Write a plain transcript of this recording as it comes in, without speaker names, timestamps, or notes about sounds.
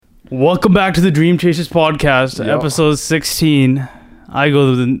Welcome back to the Dreamchaserz Podcast, episode 16. I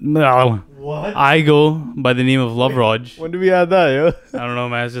go by the name of Lavraj. When do we add that, yo? I don't know,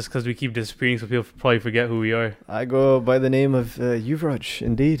 man. It's just because we keep disappearing, so people probably forget who we are. I go by the name of Yuvraj,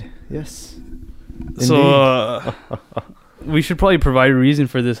 indeed. Yes. Indeed. So, we should probably provide a reason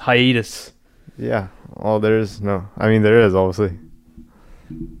for this hiatus. Yeah. Oh, there is. No. I mean, there is, obviously.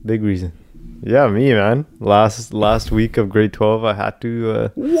 Big reason. Yeah, me, man. Last week of grade 12, I had to...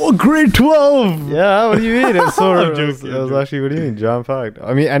 What? Grade 12? Yeah, what do you mean? It's so... I'm it was joking. actually, what do you mean? Jam-packed.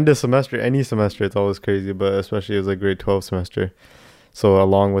 I mean, end of semester, any semester, it's always crazy, but especially it was like grade 12 semester. So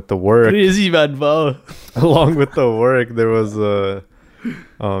along with the work... Crazy, man, wow. Along with the work, there was... the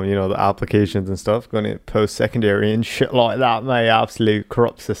applications and stuff going to post-secondary and shit like that. My absolute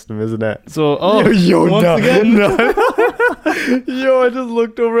corrupt system, isn't it? So, again? Yo, I just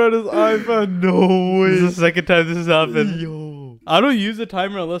looked over at his iPad. No way. This is the second time this has happened. Yo. I don't use the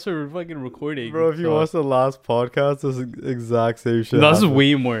timer unless we're fucking recording. Bro, if you watch the last podcast, this is exact same shit. This is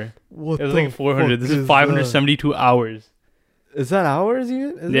way more. What It was like 400. This is 572 hours. Is that hours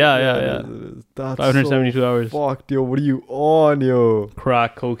even? Yeah. That's 572 hours. Fucked, yo. What are you on, yo?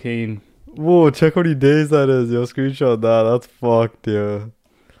 Crack cocaine. Whoa, check how many days that is, yo. Screenshot that. That's fucked, yo.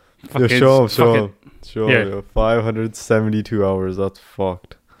 Yo, show him. Show him, yo. 572 hours. That's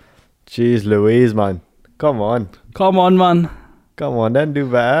fucked. Jeez Louise, man. Come on, man. Come on, then do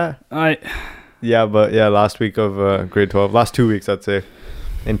better. Yeah, but last week of grade 12. Last 2 weeks, I'd say.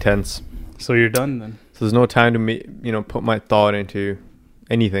 Intense. So you're done then? So there's no time to put my thought into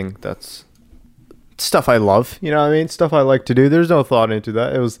anything that's stuff I love. You know what I mean? Stuff I like to do. There's no thought into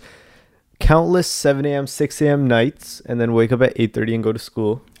that. It was countless 7 a.m., 6 a.m. nights, and then wake up at 8:30 and go to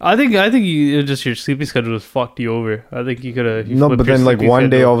school. I think your sleeping schedule just fucked you over. I think you could have. No, but then like one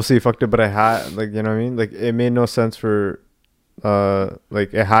day obviously fucked it. But I had you know what I mean? Like it made no sense for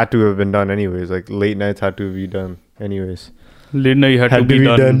it had to have been done anyways. Like late nights had to be done anyways. Late night had to be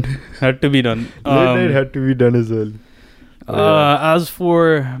done. Had to be done. Late night had to be done as well. As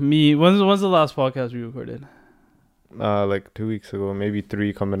for me, when's the last podcast we recorded? Like 2 weeks ago, maybe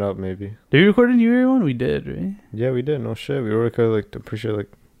 3 coming up, maybe. Did we record a New Year one? We did, right? Yeah, we did. No shit. We recorded I'm pretty sure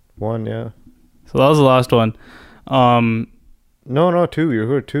 1, yeah. So that was the last one. No, 2. We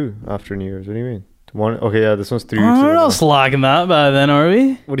recorded 2 after New Year's. What do you mean? 1? Okay, yeah, this one's 3 weeks ago. We're not slacking that by then, are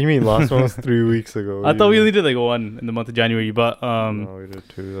we? What do you mean? Last one was 3 weeks ago. I thought we only did 1 in the month of January, but no, we did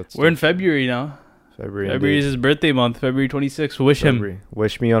 2. We're in February now. February is his birthday month. February 26th. Him.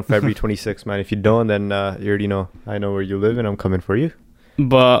 Wish me on February 26th, man. If you don't, then you already know. I know where you live, and I'm coming for you.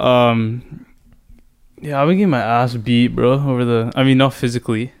 But yeah, I've been getting my ass beat, bro. Not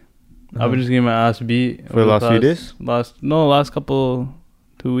physically. I've been just getting my ass beat for the last few days. Last couple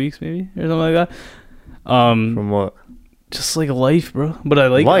 2 weeks maybe or something like that. From what? Just life, bro. But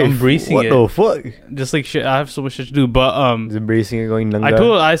I embracing it. What the fuck? Just shit. I have so much shit to do. But is embracing it going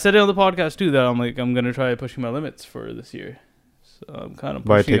nanga? I said it on the podcast too that I'm gonna try pushing my limits for this year. So I'm kind of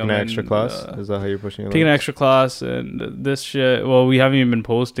by taking an extra class. Is that how you're pushing? Taking an extra class and this shit. Well, we haven't even been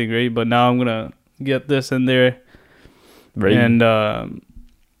posting, right? But now I'm gonna get this in there, right? And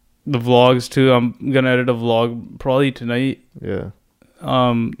the vlogs too. I'm gonna edit a vlog probably tonight. Yeah.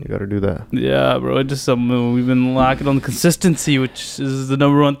 You gotta do that. Yeah, bro. It just we've been lacking on the consistency, which is the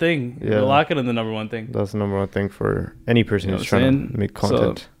number one thing. Yeah, we're lacking on the number one thing. That's the number one thing for any person who's trying to make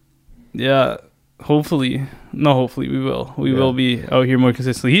content. So, yeah, hopefully we will. We will be out here more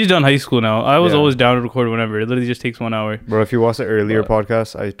consistently. He's done high school now. I was always down to record whenever. It literally just takes 1 hour. Bro, if you watched the earlier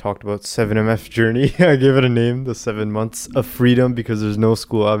podcast, I talked about 7MF journey. I gave it a name, the 7 months of freedom, because there's no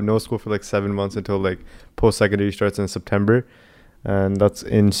school. I have no school for 7 months until post-secondary starts in September. And that's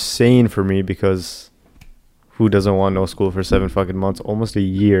insane for me because who doesn't want no school for 7 fucking months? Almost a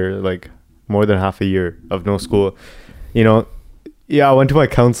year, more than half a year of no school. Yeah, I went to my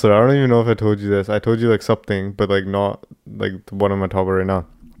counselor. I don't even know if I told you this. I told you something, but not the one I'm on top of right now.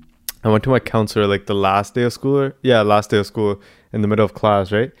 I went to my counselor the last day of school. Last day of school in the middle of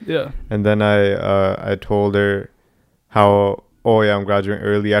class, right? Yeah. And then I told her how, I'm graduating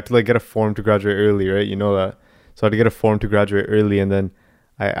early. I had to get a form to graduate early, right? You know that. So I had to get a form to graduate early, and then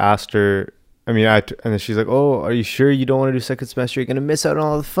I asked her. And then she's like, "Oh, are you sure you don't want to do second semester? You're gonna miss out on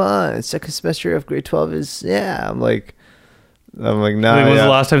all the fun. Second semester of grade 12 is I'm like, nah." When was the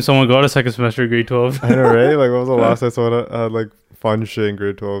last time someone got a second semester of grade 12? I know, right? When was the last time someone had fun shit in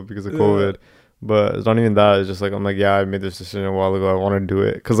grade 12 because of COVID? But it's not even that. It's just I'm I made this decision a while ago. I want to do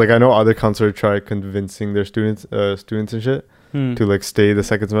it because I know other counselors try convincing their students and shit. To stay the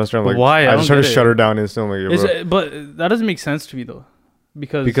second semester. I'm why? I just try to shut her down instantly. But that doesn't make sense to me though.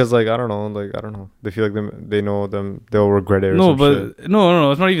 Because like I don't know, they feel like they know them, they'll regret it or no, some but shit.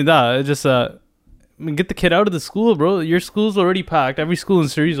 no, it's not even that. It's just I mean, get the kid out of the school, bro. Your school's already packed. Every school in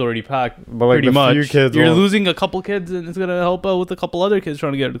Surrey's already packed. But like pretty the much. few kids, You're losing a couple kids, and it's gonna help out with a couple other kids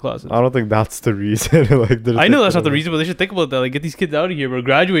trying to get into classes. I don't think that's the reason. Like, I know that's not the reason, but they should think about that. Like, get these kids out of here, bro.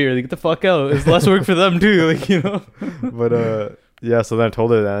 Graduate early. Get the fuck out. It's less work for them too. Like, you know. But yeah. So then I told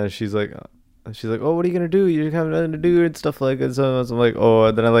her that, and she's like, oh, what are you gonna do? You have nothing to do and stuff like that. So I'm like, oh.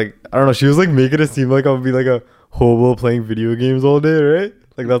 And then I don't know. She was like making it seem like I would be like a hobo playing video games all day, right?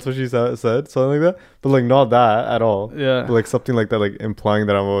 Like that's what she said, something like that. But like not that at all. Yeah. But like something like that, like implying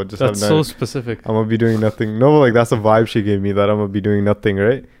that I'm gonna just that's so specific. I'm gonna be doing nothing. No, but like that's the vibe she gave me, that I'm gonna be doing nothing,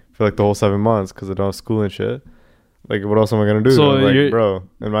 right? For like the whole 7 months because I don't have school and shit. Like what else am I gonna do? So I'm like, bro,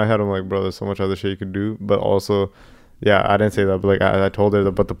 in my head I'm like, bro, there's so much other shit you could do. But also, yeah, I didn't say that, but like I told her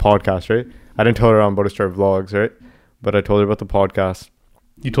about the podcast, right? I didn't tell her I'm about to start vlogs, right? But I told her about the podcast.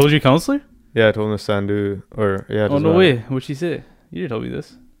 You told your counselor? Yeah, I told him to Sandu, or yeah. Oh no way! What'd she say? You didn't tell me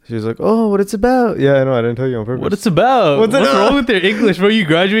this. She was like, oh, what it's about. Yeah, I know, I didn't tell you on purpose. What it's about? What's wrong with their English, bro? You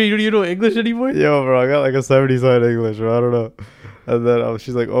graduated, you don't even know English anymore? Yo, bro, I got like a 70-side English, bro. I don't know. And then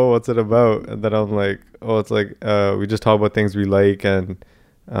she's like, oh, what's it about? And then I'm like, oh, it's like, we just talk about things we like, and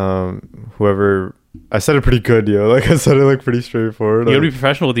whoever... I said it pretty good, yo. Like, I said it like pretty straightforward. You gotta be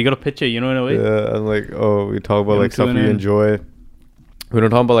professional with it. You gotta pitch it, you know, in a way. Yeah, and like, oh, we talk about like stuff we enjoy. We don't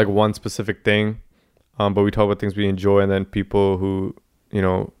talk about like one specific thing, but we talk about things we enjoy, and then people who, you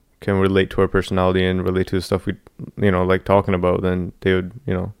know, can relate to our personality and relate to the stuff we, you know, like talking about, then they would,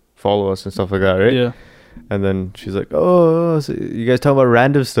 you know, follow us and stuff like that, right? Yeah. And then she's like, oh, so you guys talk about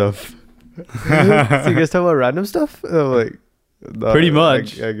random stuff. So you guys talk about random stuff? And I'm like, pretty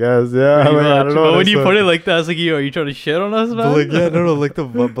much. I guess, yeah. Like, I don't know. But when you put it like that, it's like, are you trying to shit on us, man? But like, yeah, no, like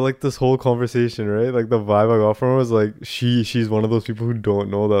but like this whole conversation, right? Like the vibe I got from her was like, she's one of those people who don't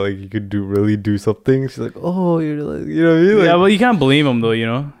know that like you could really do something. She's like, oh, you're like, you know what I mean? Like, yeah, well, you can't blame them though, you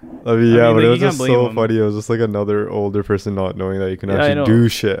know. I mean, yeah, but like, it was just so funny. It was just like another older person not knowing that you can actually do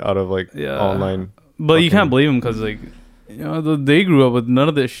shit out of like online. But you can't blame them because like, you know, they grew up with none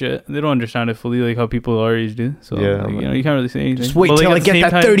of this shit. They don't understand it fully like how people our age do. So yeah, like, you know, you can't really say anything. Just wait till I get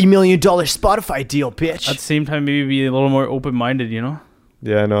that $30 million Spotify deal, bitch. At the same time, maybe be a little more open-minded, you know.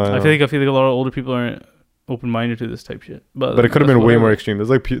 Yeah, no, I feel like a lot of older people aren't open-minded to this type shit. But it could have been way more extreme. There's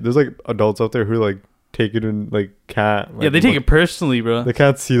like adults out there who like take it and like can't. Like, yeah, they take it personally, bro. They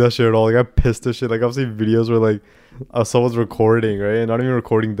can't see that shit at all. Like I'm pissed at shit. Like I've seen videos where like someone's recording, right, and not even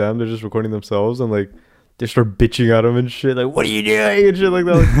recording them. They're just recording themselves, and like they start bitching at them and shit. Like, what are you doing and shit like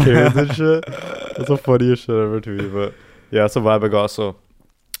that. Like kids and shit. That's the funniest shit ever to me. But yeah, that's the vibe I got. So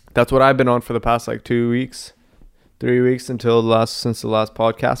that's what I've been on for the past like 2 weeks, 3 weeks since the last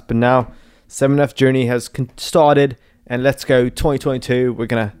podcast. But now 7F journey has started, and let's go 2022. We're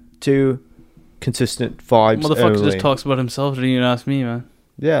gonna do consistent vibes. Motherfucker just talks about himself. Didn't even ask me, man.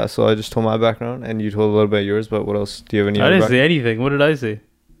 Yeah, so I just told my background, and you told a little bit of yours. But what else? Do you have any? I didn't say anything. What did I say?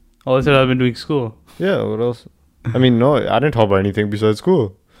 All I said, I've been doing school. Yeah, what else? I mean, no, I didn't talk about anything besides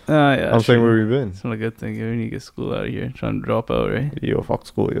school. Yeah, I'm saying where we've been. It's not a good thing. We need to get school out of here. Trying to drop out, right? Yo, fuck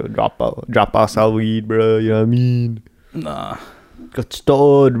school. Yo, drop out, sell weed, bro. You know what I mean? Nah. Got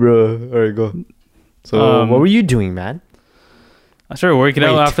started, bro. Alright, go. So, what were you doing, man? I started working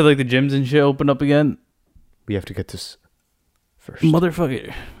out after like the gyms and shit opened up again. We have to get this first.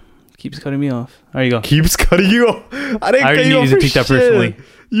 Motherfucker. Keeps cutting me off. There you go. Keeps cutting you off. I didn't cut you off. I take that personally.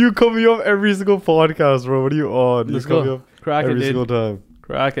 You cut me off every single podcast, bro. What are you on? Let's go. Me off crack every it, single time.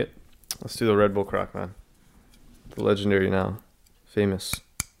 Crack it. Let's do the Red Bull crack, man. The legendary now. Famous.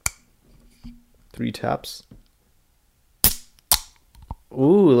 3 taps.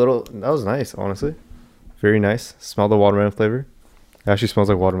 Ooh, that was nice, honestly. Very nice. Smell the watermelon flavor. It actually smells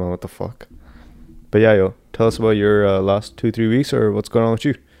like watermelon. What the fuck? But yeah, yo. Tell us about your last 2-3 weeks, or what's going on with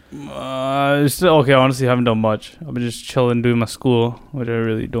you. Okay, honestly, I haven't done much. I've been just chilling doing my school, which I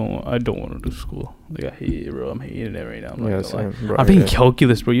really don't. I don't want to do school. Like I hate it, bro. I'm hating it right now. I'm taking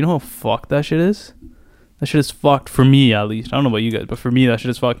calculus, bro. You know how fucked that shit is? That shit is fucked for me, at least. I don't know about you guys, but for me, that shit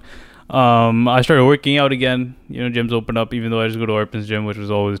is fucked. I started working out again. You know, gyms open up, even though I just go to Arpin's gym, which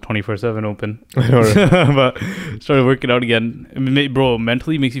was always 24/7 open. But started working out again. Bro,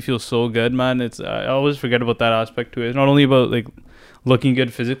 mentally makes you feel so good, man. I always forget about that aspect to it. It's not only about like looking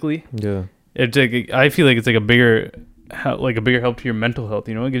good physically. Yeah. It's like I feel like it's like a bigger help to your mental health.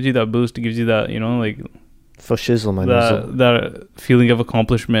 You know, it gives you that boost. It gives you that, you know, like for shizzle, man. That feeling of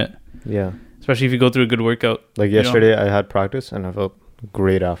accomplishment. Yeah. Especially if you go through a good workout. Like yesterday, I had practice and I felt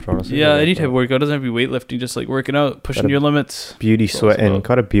great after, honestly. Yeah, any type of workout. Doesn't have to be weightlifting. Just like working out, pushing your limits. Beauty sweating.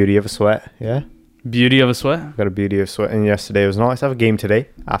 Got a beauty of a sweat. Yeah. Beauty of a sweat. Got a beauty of sweat. And yesterday was nice. I have a game today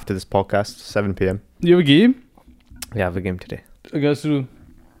after this podcast, 7 p.m. You have a game? Yeah, I have a game today. I guess who?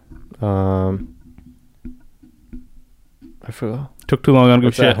 I forgot. Took too long. I don't give a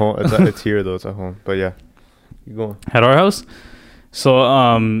It's shit. at home. It's here though. It's at home. But yeah, you go on. At our house. So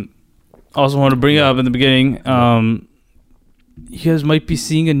also want to bring it up in the beginning. You guys might be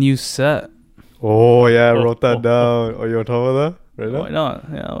seeing a new set. Oh yeah, I wrote that down. Oh, you on top of that right now? Why not?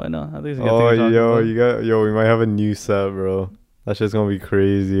 Yeah, why not? I think it's a good thing to talk about. we might have a new set, bro. That shit's gonna be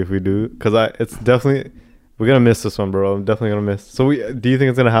crazy if we do. It's definitely we're gonna miss this one, bro. I'm definitely gonna miss. So do you think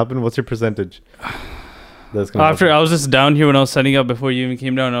it's gonna happen? What's your percentage? That's gonna After happen? I was just down here when I was setting up before you even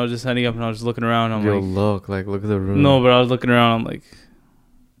came down. I was just setting up and I was just looking around. I'm look at the room. no, but I was looking around. I'm like,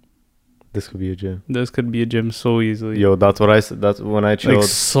 this could be a gym. this could be a gym so easily. Yo, that's what I said. That's when I chilled. Like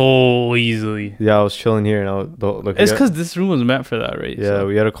so easily. Yeah, I was chilling here and It's because this room was meant for that, right? Yeah, So.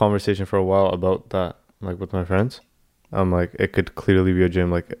 we had a conversation for a while about that, like with my friends. I'm like, it could clearly be a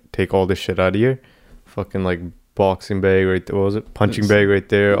gym. Like, take all this shit out of here. Fucking like boxing bag right there. What was it? Punching bag right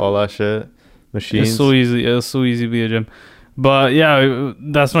there. All that shit. Machines. It's so easy. It's so easy to be a gym. But yeah,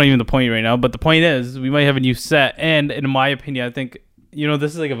 that's not even the point right now. But the point is, we might have a new set. And in my opinion, I think,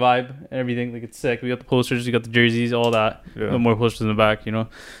 this is like a vibe and everything. Like, it's sick. We got the posters, we got the jerseys, all that. Yeah. More posters in the back,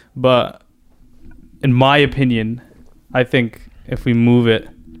 But in my opinion, I think if we move it,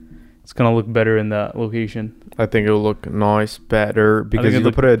 it's going to look better in that location. I think it'll look nice, better, because you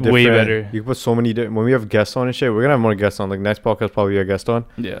can put it way better. You can put so many when we have guests on and shit. We're gonna have more guests on. Like, next podcast probably a guest on.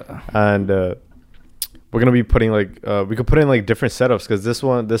 Yeah. And we're gonna be putting we could put in like different setups, because this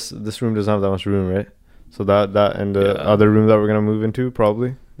room doesn't have that much room, right? So that and the other room that we're gonna move into,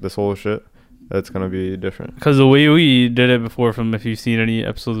 probably this whole shit, that's gonna be different. Because the way we did it before, from if you've seen any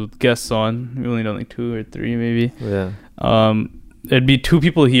episodes with guests on, we only done like 2 or 3 maybe. Yeah. It'd be 2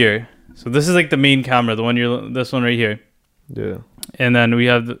 people here. So this is like the main camera, this one right here. Yeah. And then we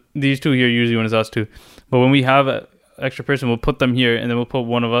have these 2 here usually when it's us 2. But when we have an extra person, we'll put them here, and then we'll put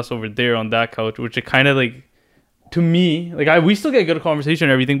one of us over there on that couch, which it kind of like, to me, like we still get good conversation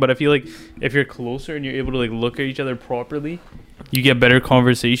and everything, but I feel like if you're closer and you're able to like look at each other properly, you get better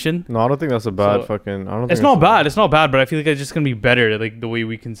conversation. No, I don't think that's a bad It's not bad. It's not bad, but I feel like it's just gonna be better, like the way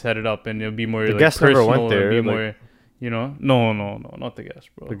we can set it up, and it'll be more. The guest never went there. Be more, no, not the guest,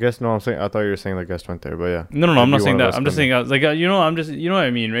 bro. The guest, no, I'm saying, I thought you were saying the guest went there, but yeah. No, I'm not saying that. I'm just saying, like, I'm just, you know what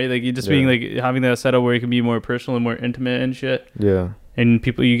I mean, right? Like, you just being like having that setup where it can be more personal and more intimate and shit. Yeah. And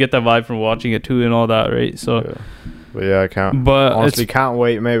you get that vibe from watching it too and all that, right? So. Yeah. But yeah, I can't. But honestly, can't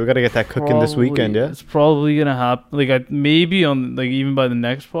wait, mate. We gotta get that cooking this weekend, yeah. It's probably gonna happen. Like, maybe on even by the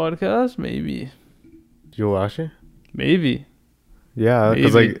next podcast, maybe. Yo, actually. Maybe. Yeah,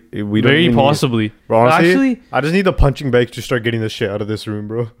 because we don't very possibly. Bro, honestly, actually, I just need the punching bag to start getting this shit out of this room,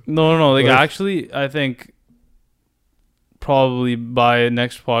 bro. No. Like, actually, I think probably by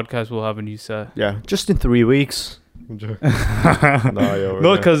next podcast we'll have a new set. Yeah, just in 3 weeks. No,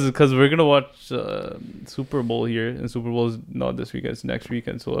 because we're gonna watch Super Bowl here, and Super Bowl is not this weekend; it's next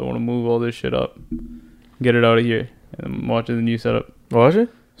weekend. So I want to move all this shit up, get it out of here, and watch the new setup. Watch it?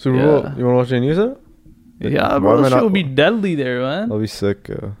 Super Bowl? You want to watch the new setup? Yeah, bro, this shit will be deadly there, man. I'll be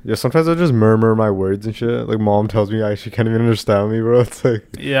sick. Yeah, sometimes I just murmur my words and shit. Like, mom tells me I actually can't even understand me, bro. It's like,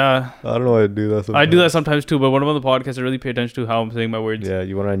 yeah, I don't know why I do that sometimes. I do that sometimes too, but when I'm on the podcast, I really pay attention to how I'm saying my words. Yeah,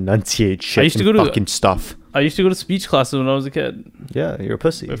 you want to enunciate shit. I used to go to fucking stuff. I used to go to speech classes when I was a kid. Yeah, you're a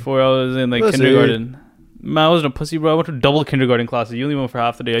pussy. Before I was in kindergarten. Man, I wasn't a pussy, bro. I went to double kindergarten classes. You only went for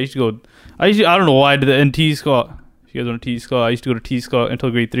half the day. I don't know why I did that in T Scott. If you guys want to T Scott, I used to go to T Scott until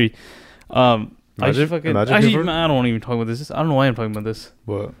grade 3. I don't want to even talk about this. I don't know why I'm talking about this.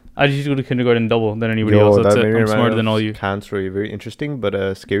 What? I just used to go to kindergarten double than anybody else. That's it. I'm smarter than all you. Canned story, very interesting, but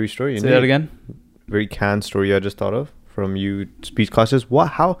a scary story. Say that again. Very canned story I just thought of from you. Speech classes.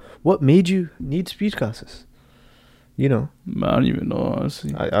 What made you need speech classes? I don't even know,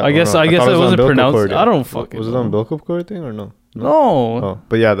 honestly. I guess it wasn't pronounced. I don't fucking. Was it on umbilical cord thing or no? No. Oh,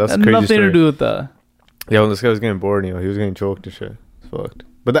 but yeah, that's crazy. Nothing story. to do with that. Yeah, when this guy was getting bored, he was getting choked and shit. It's fucked.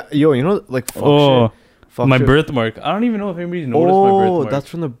 But that, like, fuck shit. Fuck my shit. birthmark. I don't even know if anybody's noticed my birthmark. That's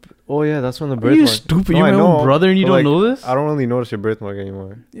from the. Oh yeah, that's from the Are birthmark. you stupid? You're my own brother and you don't know this? I don't really notice your birthmark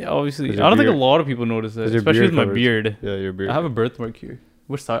anymore. Yeah, obviously. I don't think a lot of people notice it, especially with my beard. Yeah, your beard. I have a birthmark here.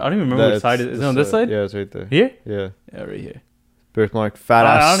 Which side? I don't even remember which side it is. Is it on this side? Yeah, it's right there. Here? Yeah. Yeah, right here. Birthmark, fat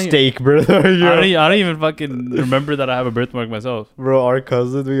ass steak, brother. I don't even fucking remember that I have a birthmark myself. Bro, our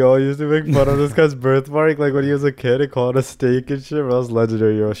cousins, we all used to make fun of this guy's birthmark. Like when he was a kid, he called it a steak and shit. Bro, that was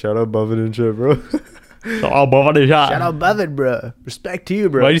legendary, yo. Shout out Bovin and shit, bro. Shout out Bovin, bro. Respect to you,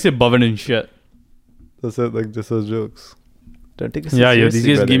 bro. Why do you say Bovin and shit? That's it, like just those jokes. Don't take it Yeah, yo, seriously, these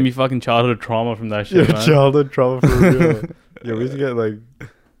guys brother. gave me fucking childhood trauma from that shit, Yeah, man. childhood trauma for real. Yeah, we used to get like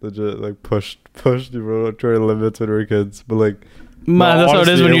legit like pushed, bro, to our limits when we were kids. But like, Man, no, that's how it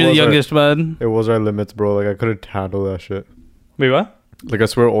is honestly, when it you're the was our- youngest, man. it was our limits, bro. Like I couldn't handle that shit. Wait, what? Like I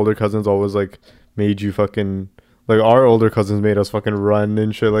swear, older cousins always like made you fucking like our older cousins made us fucking run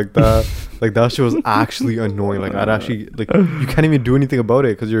and shit like that. Like that shit was actually annoying. Like I'd actually like you can't even do anything about it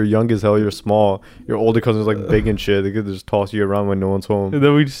because you're young as hell. You're small. Your older cousins like big and shit. They could just toss you around when no one's home. And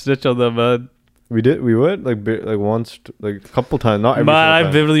then we just stitch on that, man. We would like once like a couple times, not every Man, single I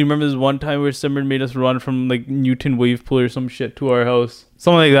time. vividly remember this one time where Simran made us run from like Newton Wave Pool or some shit to our house.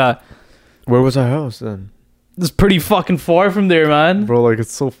 Something like that. Where was our house then? It's pretty fucking far from there, man. Bro, like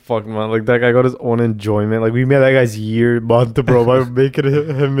it's so fucked, man. Like that guy got his own enjoyment. Like we made that guy's month, bro, by making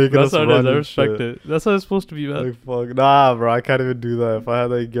him making That's us how it run is. I and respect shit. it. That's how it's supposed to be, man. Like fuck, nah, bro. I can't even do that. If I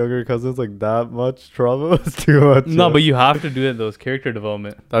had like younger cousins, like that much trauma was too much. No, yo. but you have to do it, though. It's character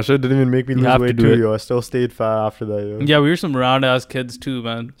development. That shit didn't even make me You lose have to weight do too, it. yo. I still stayed fat after that, yo. Yeah, we were some round ass kids too,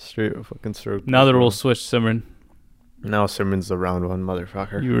 man. Straight fucking stroke. Now the roles switched, Simran. Now Simmons the round one,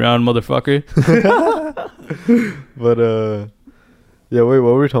 motherfucker. You round motherfucker. But yeah. Wait,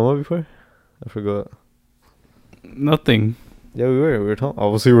 what were we talking about before? I forgot. Nothing. Yeah, we were talking.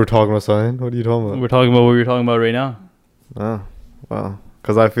 Obviously, we were talking about something. What are you talking about? We're talking about what we're talking about right now. Oh, wow.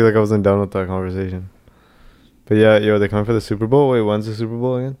 Because I feel like I wasn't done with that conversation. But yeah, yo, they coming for the Super Bowl. Wait, when's the Super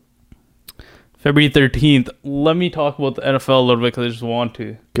Bowl again? February 13th. Let me talk about the NFL a little bit because I just want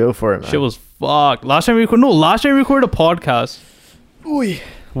to. Go for it, man. Shit was fucked. Last time we recorded a podcast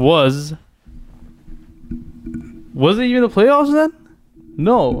was it even the playoffs then?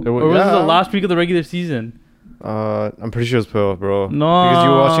 No. It was- or was it the yeah. last week of the regular season? I'm pretty sure it's playoff, bro. No. Because you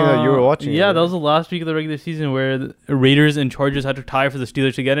were watching it. You were watching it. Yeah, right? that was the last week of the regular season where the Raiders and Chargers had to tie for the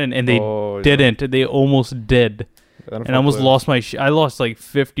Steelers to get in, and they Oh, didn't. They almost did. yeah. And I almost lost my I lost like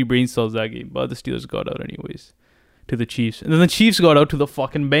 50 brain cells that game, but the Steelers got out anyways to the Chiefs. And then the Chiefs got out to the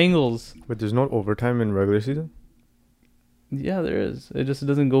fucking Bengals. But there's no overtime in regular season? Yeah, there is. It just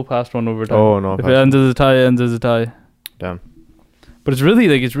doesn't go past one overtime. Oh, no. If it ends as a tie, it ends as a tie. Damn. But it's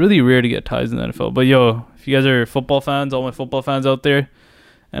really rare to get ties in the NFL. But yo, if you guys are football fans, all my football fans out there,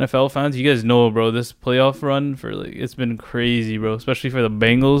 NFL fans, you guys know, bro, this playoff run for like it's been crazy, bro. Especially for the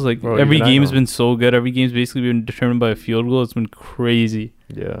Bengals. Like Bro, every even I game has know. been so good. Every game's basically been determined by a field goal. It's been crazy.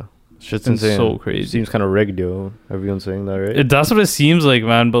 Yeah. It's Shit's been insane. so crazy. Seems kind of rigged, yo. Everyone's saying that, right? That's what it seems like,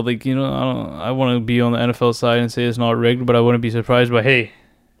 man. But like, you know, I want to be on the NFL side and say it's not rigged, but I wouldn't be surprised. But hey,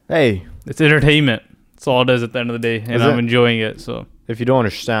 it's entertainment. That's all it is at the end of the day, and Is I'm it? enjoying it. So if you don't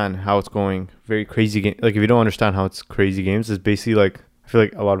understand how it's going, very crazy game. Like if you don't understand how it's crazy games, it's basically like I feel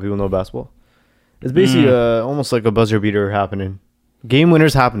like a lot of people know basketball. It's basically almost like a buzzer beater happening. Game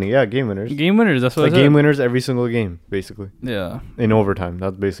winners happening. Yeah, game winners. game winners. That's what Like I said. game winners every single game, basically Yeah. in overtime.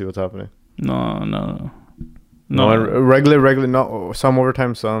 That's basically what's happening. No. Regular. Not some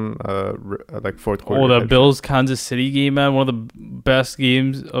overtime, some like fourth quarter. Oh, the type Bills Kansas City game, man. One of the best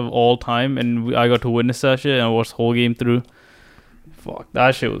games of all time, and I got to witness that shit and I watched the whole game through. Fuck,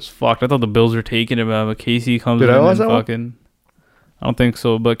 that shit was fucked. I thought the Bills were taking it, man. But Casey comes Did in I and watch that one? fucking. I don't think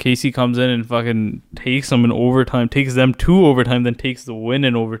so, but Casey comes in and fucking takes them in overtime, takes them to overtime, then takes the win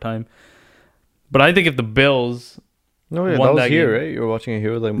in overtime. But I think if the Bills, No, yeah, won that was that here, game. right? You were watching it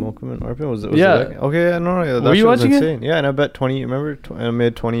here with like Malcolm and Arpin. Was Yeah. it okay, yeah, no, yeah, that Were you shit was watching it? insane. Yeah, and I bet 20. Remember, I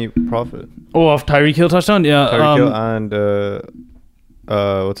made 20 profit. off Tyreek Hill touchdown, yeah, Tyreek Hill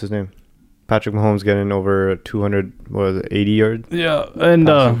and what's his name? Patrick Mahomes getting over 200. What was it, 80 yards? yeah, and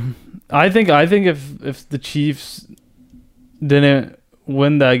I think if the Chiefs didn't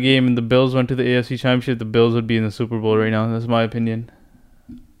win that game and the Bills went to the AFC Championship, the Bills would be in the Super Bowl right now. That's my opinion.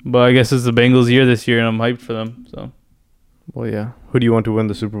 But I guess it's the Bengals' year this year, and I'm hyped for them. So Well, yeah. Who do you want to win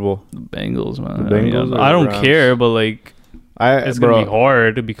the Super Bowl? the Bengals, man. The Bengals or I the don't Rams? care, but like it's gonna be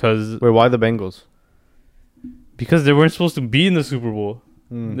hard because Wait, why the Bengals? they weren't supposed to be in the Super Bowl.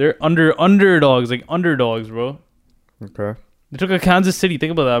 Hmm. They're underdogs, bro. Okay. They took a Kansas City.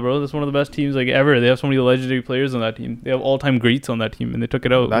 Think about that, bro. That's one of the best teams like ever. They have so many legendary players on that team. They have all-time greats on that team, and they took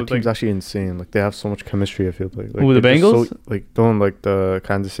it out. That It was team's like, actually insane. Like they have so much chemistry. I feel like. Who, the they're just Bengals? So, like don't like the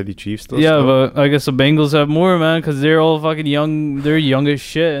Kansas City Chiefs. Though, yeah, still. but I guess the Bengals have more, man, because they're all fucking young. They're young as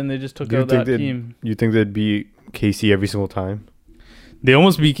shit, and they just took Do you out think that team. You think they'd beat KC every single time? They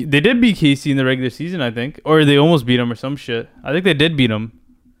did beat KC in the regular season, I think, or they almost beat them or some shit. I think they did beat them.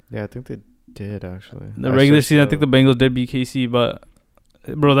 Yeah, I think they did actually. In the regular season, I think the Bengals did beat KC, but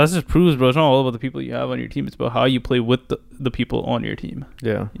bro, that just proves, bro, it's not all about the people you have on your team. It's about how you play with the people on your team.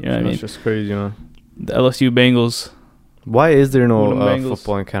 Yeah, You know what I mean? That's just crazy, you know. The LSU Bengals. Why is there no Golden Bengals.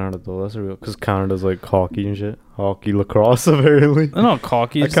 football in Canada though? That's a real because Canada's like hockey and shit, hockey, lacrosse apparently. No, not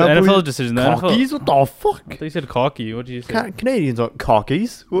cocky. I It's the can't NFL believe- decision. The Cockies? NFL. What the fuck? I thought you said cocky. What did you say? Canadians aren't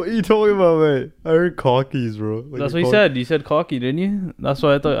cockies. What are you talking about, mate? I heard cockies, bro. Like That's a what you cock- said. You said cocky, didn't you? That's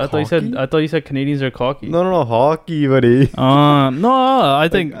what I thought. I thought you said. Cocky? I thought you said Canadians are cocky. No, hockey, buddy. No, I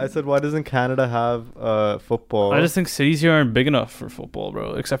think. I said, why doesn't Canada have football? I just think cities here aren't big enough for football,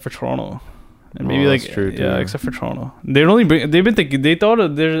 bro. Except for Toronto, and maybe that's like true, too. yeah, except for Toronto. They'd only bring. They've been thinking. They thought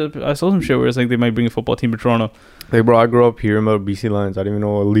of, there's. I saw some shit where it's like they might bring a football team to Toronto. Like, bro, I grew up hearing about BC Lions. I didn't even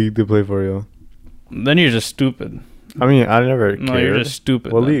know what league they play for, yo. Then you're just stupid. I mean, I never No, cared. you're just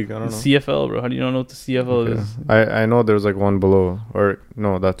stupid. What man. league? I don't know. CFL, bro. How do you not know what the CFL Okay. is? I know there's like one below, or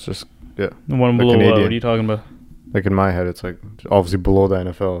no, that's just The one The below. What Canadian. are you talking about? like in my head. It's like obviously below the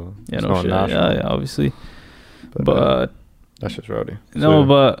NFL. Yeah, It's no not shit. national. Yeah, obviously. But But that's just rowdy. no, So,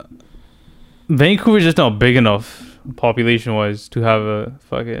 but Vancouver's just not big enough population wise to have a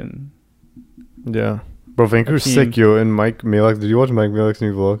fucking. yeah, bro, Vancouver's team. sick, yo. And Mike Malek's. Did you watch Mike Malek's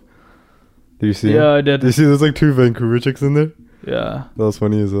new vlog? Did you see? Yeah, it? I did. Did you see? There's like 2 Vancouver chicks in there. Yeah. That was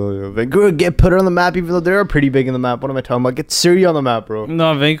funny as well, yo. Vancouver get put on the map even though they're pretty big in the map. What am I talking about? Get Surrey on the map, bro.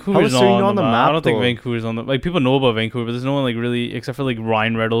 No, How Vancouver's is not Surrey on the map. I don't think though? Vancouver's on the like. People know about Vancouver, but there's no one like really except for like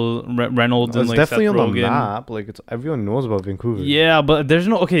Ryan Reynolds and It's like definitely Seth on the Rogen. map. Like it's everyone knows about Vancouver. Yeah, but there's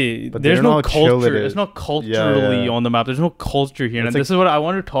no okay. But There's they don't no know how chill it culture. is. It's not culturally yeah. on the map. There's no culture here, It's and like- this is what I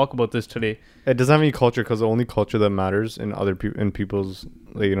wanted to talk about this today. It doesn't have any culture because the only culture that matters in other people in people's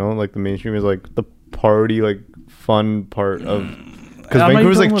like like the mainstream is like the party like fun part of because I'm not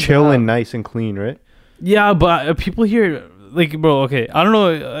Vancouver's even like talking chill about and that. nice and clean, right? Yeah, but people here, like, bro, okay, I don't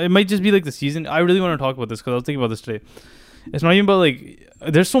know. It might just be like the season. I really want to talk about this because I was thinking about this today. It's not even about like,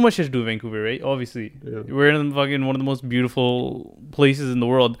 there's so much shit to do in Vancouver, right? Obviously, we're in fucking one of the most beautiful places in the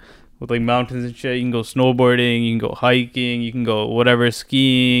world with like mountains and shit. You can go snowboarding, you can go hiking, you can go whatever,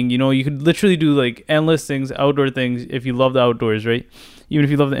 skiing. You know, you could literally do like endless things, outdoor things if you love the outdoors, right? Even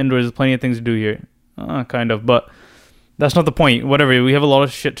if you love the indoors, there's plenty of things to do here. Kind of, but. That's not the point. Whatever. We have a lot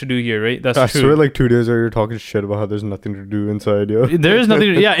of shit to do here, right? That's I true. swear, like 2 days ago, you're talking shit about how there's nothing to do inside, yo. There is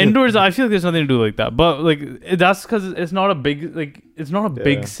nothing. Yeah, indoors. I feel like there's nothing to do like that. But like that's because it's not a big it's not a Yeah.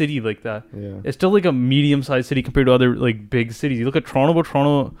 big city like that. Yeah. It's still like a medium-sized city compared to other like big cities. You look at Toronto, but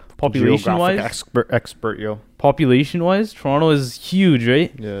Toronto population-wise, expert, yo. population-wise, Toronto is huge,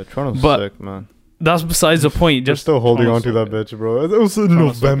 right? Yeah, Toronto's But- sick, man. That's besides the point. Just Just still holding on Toronto's to that so bitch, bro. It was in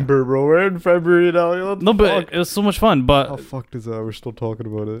Toronto's so November, bro. We're in February now. Yo. good. No, but it was so much fun. But how fucked is that? We're still talking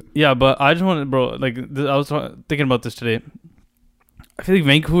about it. yeah, but I just want to, bro. Like I was thinking about this today. I feel like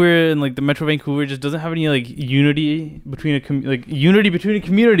Vancouver and like the Metro Vancouver just doesn't have any like unity between unity between a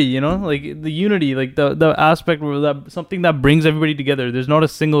community. You know, like the unity, like the aspect where that something that brings everybody together. There's not a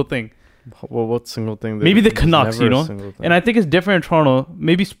single thing. Well, what single thing? Maybe the there's Canucks, never you a know? single thing. And I think it's different in Toronto.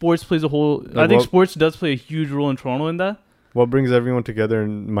 Maybe sports plays a whole. I think what- sports does play a huge role in Toronto in that. What brings everyone together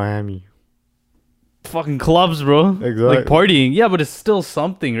in Miami? Fucking clubs, bro. Exactly. Like partying. Yeah, but it's still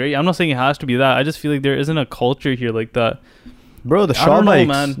something, right? I'm not saying it has to be that. I just feel like there isn't a culture here like that. Bro, the I Shaw don't know, bikes.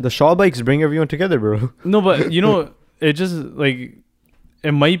 man. The Shaw bikes bring everyone together, bro. No, but you know, it just like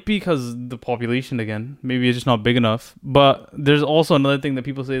it might be because the population again. Maybe it's just not big enough. But there's also another thing that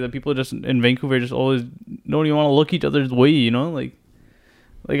people say that people just in Vancouver just always don't even want to look each other's way. You know, like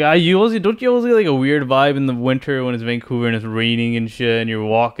you always don't you always get like a weird vibe in the winter when it's Vancouver and it's raining and shit and you're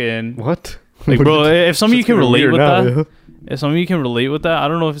walking. What? Like, bro, if some of you Shit's can getting relate weird with now, that, yo. if some of you can relate with that, I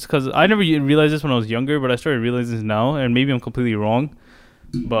don't know if it's because I never realized this when I was younger, but I started realizing this now, and maybe I'm completely wrong.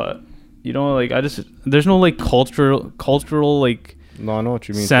 But you know, like there's no like cultural like No, I know what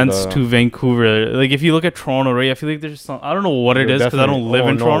you mean. sense to Vancouver. Like if you look at Toronto, right? I feel like there's some. I don't know what it is because I don't live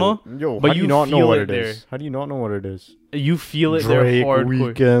in Toronto. Yo, but how do you you not know feel what it it is? How do you not know what it is? You feel it there Drake, hardcore.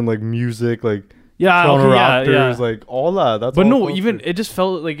 Weekend, like music, like Yeah, Toronto okay, Raptors, yeah. like all that. That's But all no, culture. even it just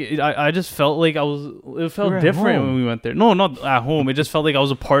felt like I just felt like I was. It felt were at different home. when we went there. No, not at home. It just felt like I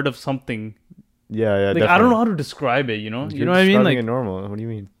was a part of something. Yeah, Like I don't know how to describe it. You know what I mean? Like it normal. What do you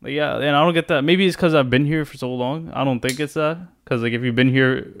mean? Like, yeah, and I don't get that. Maybe it's because I've been here for so long. I don't think it's that. Because like if you've been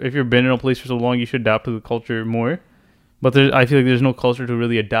in a place for so long, you should adapt to the culture more. But I feel like there's no culture to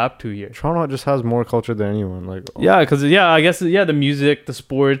really adapt to here. Toronto just has more culture than anyone. Like Yeah, because I guess the music, the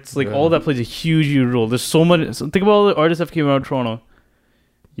sports, like all that plays a huge role. There's so much. So think about all the artists that came out of Toronto.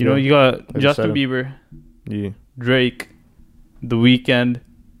 You know, you got I just Justin said Bieber, yeah. Drake, The Weeknd.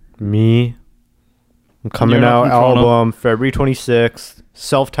 Me. I'm coming You're not out from Toronto. album February 26th.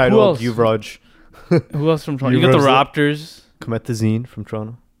 Self-titled Who else? Yuvraj. Who else from Toronto? You got the Universal. Raptors. Komet Zine from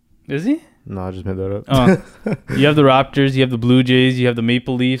Toronto. Is he? No, I just made that up. You have the Raptors, you have the Blue Jays, you have the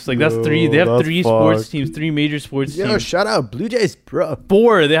Maple Leafs. Like that's three. They have three sports teams, 3 major sports teams. Yo, shout out Blue Jays, bro.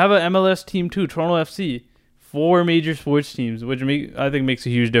 4. They have an MLS team too, Toronto FC. 4 major sports teams, which I think makes a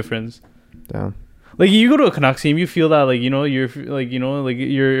huge difference. Damn. Like you go to a Canucks game, you feel that like you're like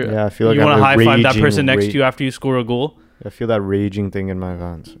you're. Yeah, I feel like you want to high five that raging person next to you after you score a goal. I feel that raging thing in my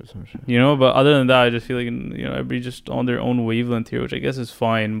veins or some shit. But other than that, I just feel like everybody's just on their own wavelength here, which I guess is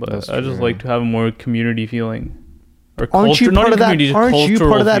fine. But I just like to have a more community feeling. Or Aren't culture, you part of that? Aren't you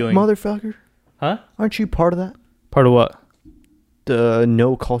part of that, feeling. motherfucker? Huh? Aren't you part of that? Part of what? The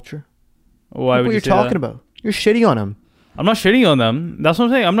no culture. Why Look would what you you're say talking that? about? You're shitting on him. I'm not shitting on them. That's what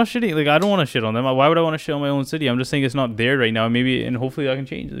I'm saying. I'm not shitting. Like I don't want to shit on them. Why would I want to shit on my own city? I'm just saying it's not there right now. Maybe and hopefully I can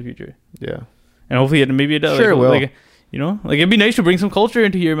change in the future. Yeah. And hopefully maybe it does. Sure, will. Like, like it'd be nice to bring some culture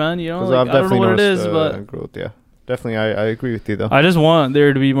into here, man. Like, I don't know what it is, but growth. Yeah, definitely. I agree with you though. I just want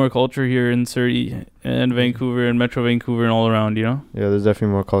there to be more culture here in Surrey and Vancouver and Metro Vancouver and all around. Yeah, there's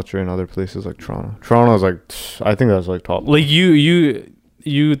definitely more culture in other places like Toronto. Toronto's like, I think that's like top. Like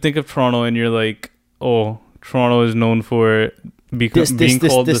you think of Toronto and you're like, oh, Toronto is known for being called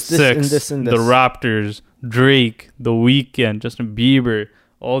the Six, the Raptors, Drake, The Weeknd, Justin Bieber,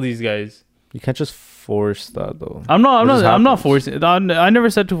 all these guys. You can't just force that though. I'm not forcing. I never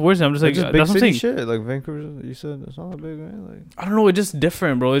said to force it. I'm just like just that's what I'm saying. Shit. Like Vancouver, you said it's not that big, right? Like I don't know. It's just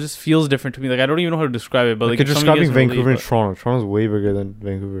different, bro. It just feels different to me. Like I don't even know how to describe it. But like you're describing Vancouver and Toronto. Toronto's way bigger than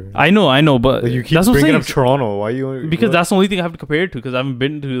Vancouver. I know, but like, you keep bringing up Toronto. Why you? Because that's the only thing I have to compare it to. Because I haven't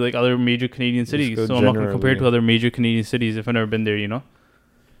been to like other major Canadian cities, so I'm not going to compare it to other major Canadian cities if I've never been there.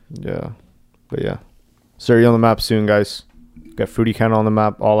 Yeah, but yeah, Surrey on the map soon, guys. Got Fruity Cannon on the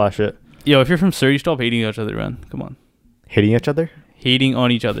map. All that shit. Yo, if you're from Surrey, stop hating each other, man. Come on. Hating each other? Hating on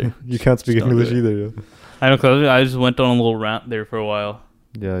each other. You can't speak English either, yeah. I know, because I just went on a little rant there for a while.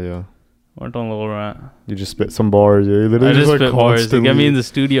 Yeah. Went on a little rant. You just spit some bars, yeah. You literally I just spit bars. They get me in the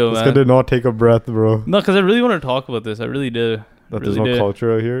studio, man. This guy did not take a breath, bro. No, because I really want to talk about this. I really did. That there's no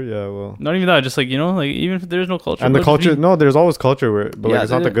culture out here? Yeah, well. Not even that. Just like, like even if there's no culture. And the culture, no, there's always culture, but like,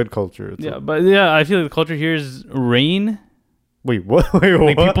 it's not the good culture. I feel like the culture here is rain. Wait, what?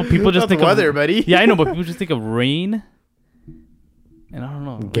 Wait, like what? People just think weather, of buddy. Yeah, I know, but people just think of rain. And I don't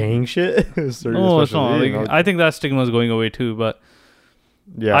know. Gang shit? No, it's not. Like, I think that stigma is going away too, but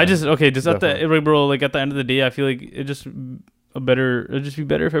yeah. At the end of the day, I feel like it'd just be better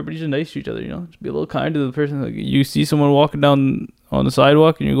if everybody's just nice to each other, Just be a little kind to the person. Like you see someone walking down on the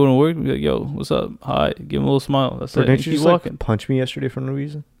sidewalk and you're going to work and be like, yo, what's up? Hi. Give them a little smile. That's it. Didn't you just walking. Punch me yesterday for no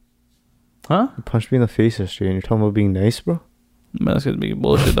reason? Huh? You punched me in the face yesterday and you're talking about being nice, bro? Man, that's gonna be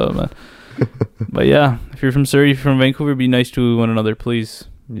bullshit though, man. But yeah, if you're from Surrey, if you're from Vancouver, be nice to one another, please.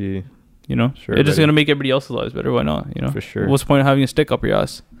 Yeah. Sure. It's just gonna make everybody else's lives better. Why not? For sure. What's the point of having a stick up your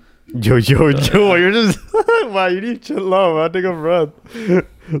ass? Yo, you're just wow, you need to chill out, man. Take a breath.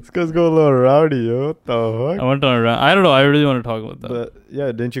 This guy's going a little rowdy, yo. What the fuck? I went on a rant. I don't know. I really want to talk about that. But yeah,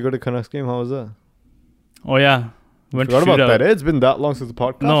 didn't you go to Canucks game? How was that? Oh yeah. Forgot about that. It's been that long since the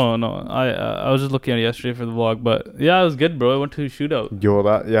podcast. No. I was just looking at it yesterday for the vlog, but yeah, it was good, bro. I went to a shootout. Yo,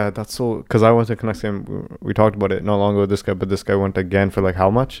 that's so. Because I went to Canucks game. We talked about it not long ago with this guy, but this guy went again for like how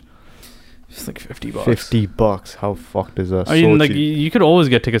much? It's like $50. $50. How fucked is that? I mean, like you could always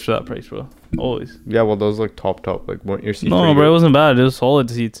get tickets for that price, bro. Always. Yeah, well, those like top. Like weren't your seats? No, bro, it wasn't bad. It was solid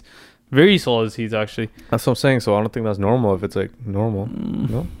seats, very solid seats actually. That's what I'm saying. So I don't think that's normal. If it's like normal,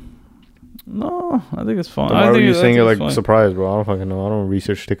 No, I think it's fine. Why were you saying it like surprise, bro? I don't fucking know. I don't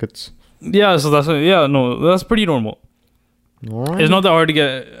research tickets. Yeah, so that's pretty normal. Right. It's not that hard to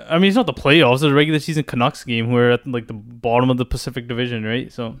get. I mean, it's not the playoffs. It's a regular season Canucks game. We're at like the bottom of the Pacific Division,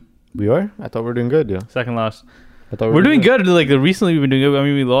 right? So we are. I thought we were doing good. Yeah, second last. I thought we're doing good. Like recently, we've been doing good. I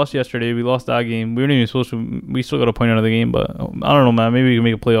mean, we lost yesterday. We lost that game. We weren't even supposed to. We still got a point out of the game, but I don't know, man. Maybe we can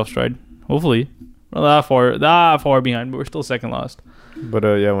make a playoff stride. Hopefully, we're not that far behind, but we're still second last. But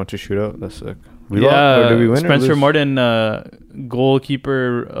I went to shootout. That's sick. We lost, or did we win? Spencer Martin,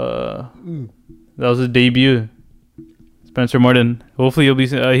 goalkeeper. That was his debut. Spencer Martin. Hopefully he'll be.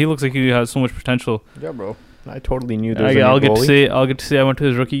 He looks like he has so much potential. Yeah, bro. I totally knew. I'll get to say I went to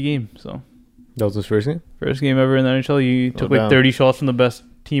his rookie game. So that was his first game. First game ever in the NHL. He took like 30 shots from the best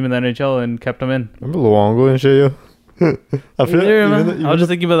team in the NHL and kept them in. Remember Luongo and shit, yo? I feel I was just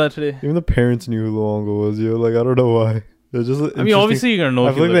thinking about that today. Even the parents knew who Luongo was, yo. Like I don't know why. It's just. I mean, obviously you're gonna know.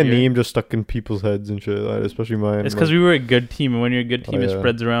 I feel like that name just stuck in people's heads and shit, especially mine. It's because we were a good team, and when you're a good team, it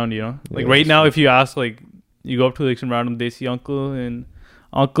spreads around. Like right now, if you ask, like, you go up to like some random Desi uncle and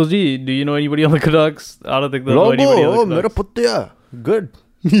Uncle G, do you know anybody on the Canucks? I don't think they know anybody on the Canucks. Good.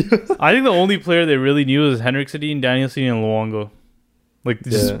 I think the only player they really knew was Henrik Sedin, Daniel Sedin, and Luongo. Like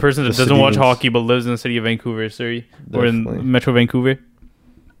this Yeah, person that the doesn't watch city hockey but lives in the city of Vancouver, Surrey, or Definitely. in Metro Vancouver.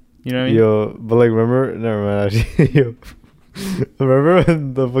 You know what I mean? Yo, but like, remember? Never mind. Actually, yo, remember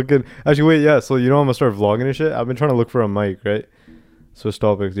when the fucking? Actually, wait. Yeah. So you know, I'm gonna start vlogging and shit. I've been trying to look for a mic, right? Switch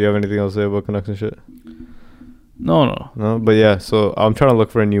topics. Do you have anything else to say about connection shit? No. No. But yeah. So I'm trying to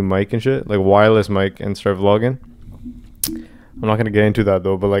look for a new mic and shit, like wireless mic, and start vlogging. I'm not gonna get into that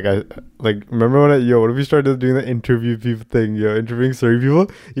though, but like remember when what if you started doing the interview people thing, interviewing Surrey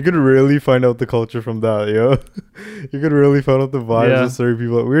people? You could really find out the culture from that, you could really find out the vibes of Surrey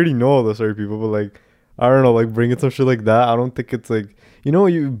people. We already know all the Surrey people, but like, I don't know, like bringing some shit like that. I don't think it's like,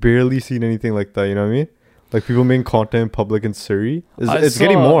 you've barely seen anything like that. You know what I mean? Like people making content in public in Surrey. It's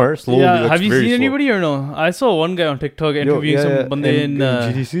getting more slowly. Yeah, have you seen anybody or no? I saw one guy on TikTok interviewing some bande in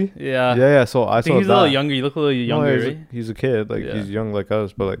GTC. Yeah. So I saw he's a little younger. You look a little younger, right? He's a kid. Like he's young like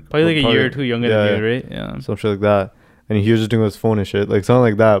us, but like probably like a year or two younger than you, right? Yeah, some shit like that. And he was just doing his phone and shit, like something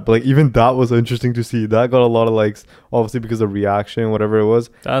like that. But like even that was interesting to see. That got a lot of likes, obviously because of reaction, whatever it was.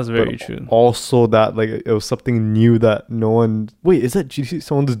 That's very true. Also, that like it was something new that no one. Wait, is that GC?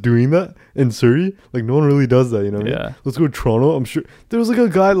 Someone's doing that in Surrey? Like no one really does that, you know? What I mean? Let's go to Toronto. I'm sure there was like a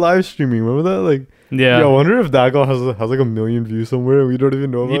guy live streaming. Remember that? Like I wonder if that guy has like 1 million views somewhere and we don't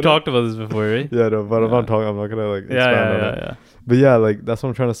even know about it. You talked about this before, right? Yeah, no, but I'm not talking. I'm not gonna like expand on it. Yeah. But yeah, like that's what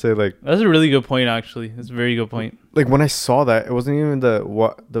I'm trying to say. Like that's a really good point, actually. That's a very good point. Like when I saw that, it wasn't even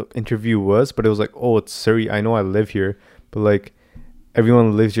what the interview was, but it was like, oh, it's Surrey. I know I live here, but like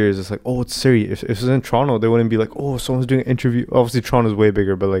everyone who lives here is just like, oh, it's Surrey. If it was in Toronto, they wouldn't be like, oh, someone's doing an interview. Obviously, Toronto's way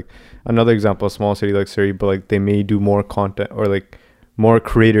bigger, but like another example, a small city like Surrey, but like they may do more content or like more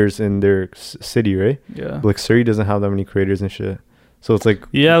creators in their city, right? Yeah. But, like Surrey doesn't have that many creators and shit. So it's like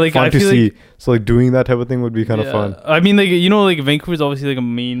like fun I to feel see. like, so like doing that type of thing would be kind of fun. I mean, like like Vancouver's obviously like a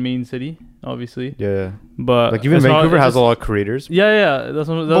main city, obviously. Yeah. But like even Vancouver has a lot of creators. Yeah. That's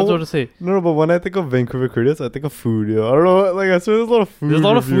what to say. No, but when I think of Vancouver creators, I think of food. I don't know. Like I swear, there's a lot of food. There's a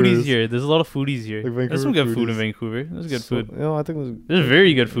lot of foodies here. Like There's some good food in Vancouver. There's good food. I think there's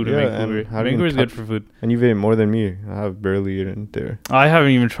very good food in Vancouver. Vancouver's good for food. And you've eaten more than me. I have barely eaten there. I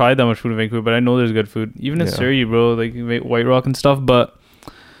haven't even tried that much food in Vancouver, but I know there's good food. Even in Surrey, bro, like White Rock and stuff. But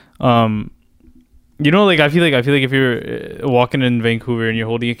like I feel like if you're walking in Vancouver and you're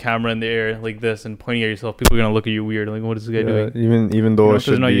holding a camera in the air like this and pointing at yourself, people are gonna look at you weird. Like, what is this guy doing? Even though it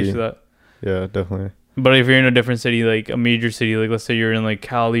should they're not be used to that. Yeah, definitely. But if you're in a different city, like a major city, like let's say you're in like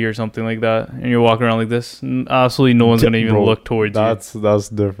Cali or something like that, and you're walking around like this, absolutely no one's gonna even look towards you. That's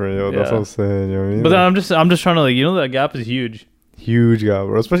different, yo. That's what I'm saying. You know what I mean? But then I'm just trying to that gap is huge. Huge gap,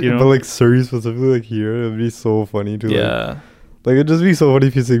 bro. Especially but like Surrey specifically, like here, it'd be so funny to like it'd just be so funny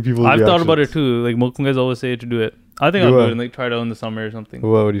if you see people. I've thought about it too. Like Mokum guys always say to do it. I think I'll do it and like try it out in the summer or something.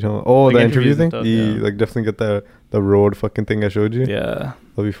 What are you talking about? Oh, like the interview thing? Stuff, like definitely get the road fucking thing I showed you. Yeah.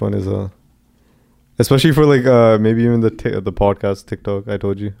 That'll be fun as well. Especially for like maybe even the podcast TikTok I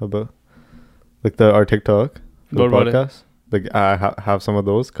told you about. Like our TikTok the podcast. Like I have some of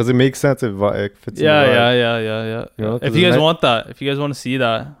those because it makes sense if it fits. Yeah. You know, if you guys want that, if you guys want to see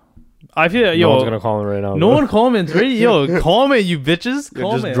that, I feel no one's gonna comment right now. No one comments, right? Comment, you bitches.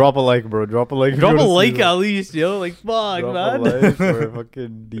 Comment. Just drop a like, bro. Drop a like. Drop a like at least, yo. Like fuck, drop man. A like or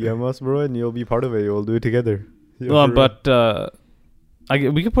fucking DM us, bro, and you'll be part of it. You'll do it together. But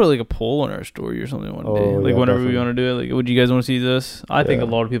we could put like a poll on our story or something one day. Like whenever we want to do it. Like, would you guys want to see this? I think a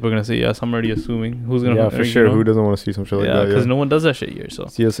lot of people are gonna say yes. I'm already assuming who's gonna. Yeah, for sure. Who doesn't want to see some shit like that? Because no one does that shit here. So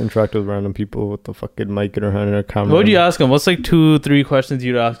see us interact with random people with the fucking mic in our hand and our camera. What would you ask them? What's like 2-3 questions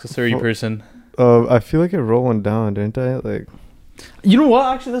you'd ask a Surrey person? I feel like I wrote one down, didn't I? Like, you know what?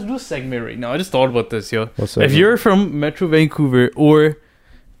 Actually, let's do a segment right now. I just thought about this, yo. If you're from Metro Vancouver or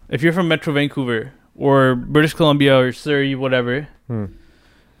British Columbia or Surrey, whatever.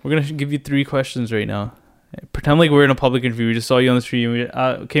 We're going to give you 3 questions right now. Pretend like we're in a public interview. We just saw you on the street and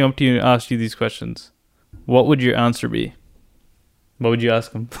we came up to you and asked you these questions. What would your answer be? What would you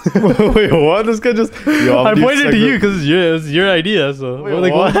ask him? Wait, what? This guy just... I pointed to you because it's your idea. So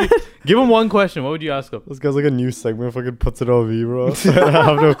what? Give him one question. What would you ask him? This guy's like a new segment. Fucking puts it on me, bro. I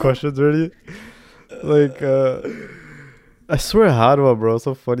have no questions ready. Like, I swear I had one, bro. It's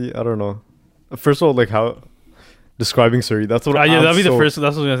so funny. I don't know. First of all, like how... Describing Surrey. That's what. That'd be the first.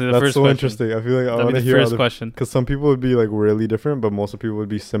 That's what I was gonna say. The that's first so question. Interesting. I feel like I want to hear first question because some people would be like really different, but most of people would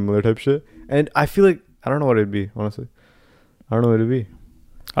be similar type shit. And I feel like I don't know what it'd be. Honestly, I don't know what it'd be.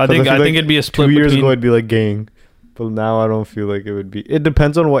 I think it'd be a split. 2 years ago, it'd be like gang, but now I don't feel like it would be. It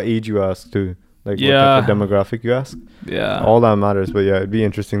depends on what age you ask too. Like what type of demographic you ask. Yeah. All that matters. But yeah, it'd be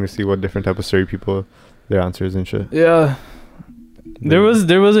interesting to see what different type of Surrey people their answers and shit. Yeah. There was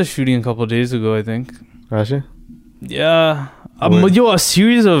a shooting a couple of days ago, I think. Actually. Yeah, A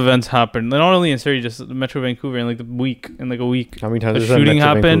series of events happened. Not only in Surrey, just Metro Vancouver in like a week. How many times A has that shooting Metro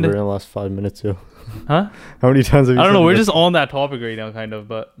happened. Vancouver in the last 5 minutes, yo? Huh? How many times have you I don't know. said We're Metro- just on that topic right now, kind of.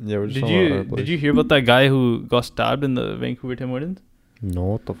 But Yeah, we're just did you hear about that guy who got stabbed in the Vancouver Tim Hortons? No,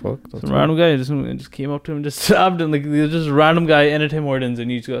 what the fuck? That's Some random guy just came up to him, and just stabbed him. Like there was just a random guy in a Tim Hortons, and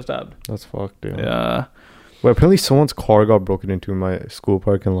he just got stabbed. That's fucked, dude. Yeah. Well, apparently someone's car got broken into in my school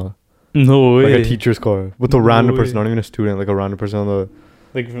parking lot. No way. Like a teacher's car with a No random way. person, not even a student, like a random person on the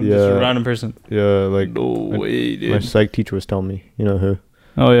Like from just a random person. yeah, like No way, dude. my psych teacher was telling me, you know who.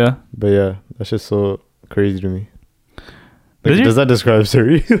 Oh yeah. But yeah, that's just so crazy to me. Does Like, does that describe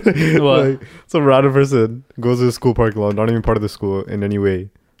Surrey? What? Like some random person goes to the school parking lot, not even part of the school in any way,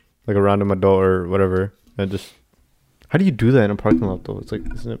 like a random adult or whatever, and just how do you do that in a parking lot though? It's like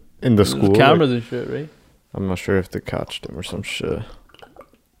isn't it in the There's school? cameras Like, and shit, right? I'm not sure if they catched him or some shit.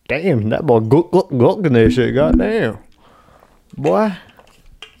 Damn, that boy gluck in that shit. Goddamn, boy.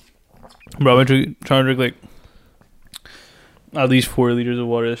 Bro, I've been trying to drink like at least 4 liters of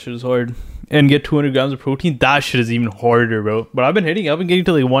water. That shit is hard. And get 200 grams of protein. That shit is even harder, bro. But I've been getting to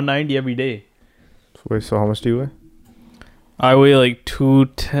like 190 every day. Wait, so how much do you weigh? I weigh like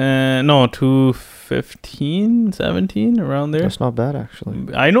 215, 17, around there. That's not bad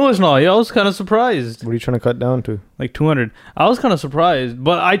actually. I know it's not. Yeah, I was kind of surprised. What are you trying to cut down to? Like 200. I was kind of surprised.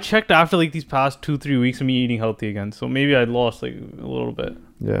 But I checked after like these past 2-3 weeks of me eating healthy again. So maybe I'd lost like a little bit.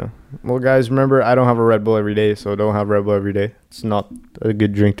 Yeah. Well, guys, remember, I don't have a Red Bull every day, so don't have Red Bull every day. It's not a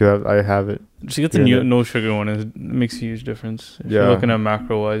good drink to have. I have it. Just get the no sugar one. It makes a huge difference. If Yeah. you're looking at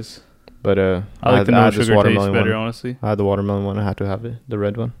macro-wise. But I like the no had this sugar taste watermelon better, one. honestly. I had the watermelon one. I had to have it. The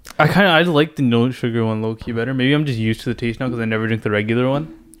red one. I like the no sugar one low key better. Maybe I'm just used to the taste now because I never drink the regular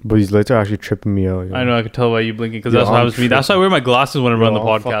one. But these lights are actually tripping me out. Yo. I know, I can tell by you blinking because Yo, that's what happens to me. That's why I wear my glasses when I run the I'm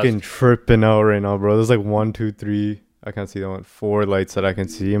podcast. fucking tripping out right now, bro. There's like 1, 2, 3. I can't see that one. 4 lights that I can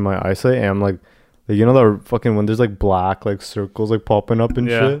see in my eyesight, and I'm like you know that fucking when there's like black like circles like popping up and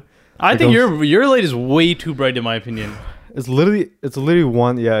shit. I Like think those- your light is way too bright in my opinion. It's literally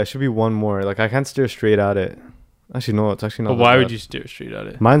one. Yeah, it should be one more. Like I can't stare straight at it. Actually, no, it's actually not. But that why bad. would you stare straight at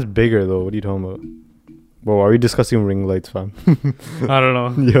it? Mine's bigger though. What are you talking about? Well, are we discussing ring lights, fam? I don't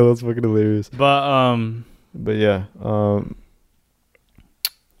know. Yeah, that's fucking hilarious. But But yeah,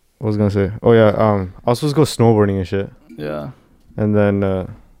 what was I gonna say? Oh yeah, I was supposed to go snowboarding and shit. yeah. And then,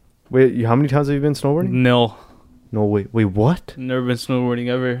 wait, how many times have you been snowboarding? Nil. No, wait, what? Never been snowboarding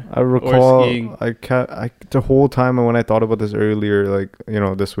ever. I recall, skiing. the whole time when I thought about this earlier, like,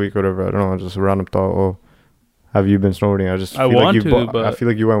 this week or whatever, I don't know, just a random thought, oh, have you been snowboarding? I just I feel want like to, but I feel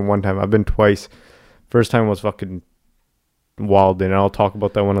like you went one time. I've been twice. First time was fucking wild, and I'll talk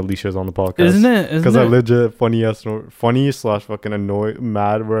about that when Alicia's on the podcast. Isn't it? Because I legit funny / fucking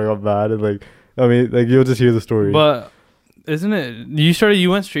mad where I got mad, and like, I mean, like, you'll just hear the story. But isn't it?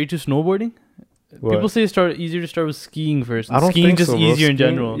 You went straight to snowboarding? What? People say it's easier to start with skiing first. I don't Skiing think just so, bro. easier in Skiing,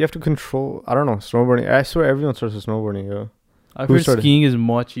 general. You have to control. I don't know, snowboarding. I swear everyone starts with snowboarding. Yo, I've Who heard started? skiing is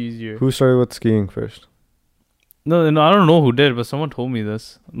much easier. who started with skiing first? No, I don't know who did, but someone told me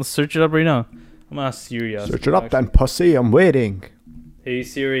this. Let's search it up right now. I'm gonna ask Siri. Search it up, then, pussy. I'm waiting. Hey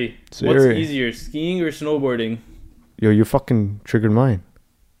Siri, what's Siri. easier, skiing or snowboarding? Yo, you fucking triggered mine.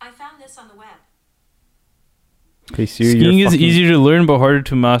 I found this on the web. Hey Siri, Skiing you're is fucking- easier to learn but harder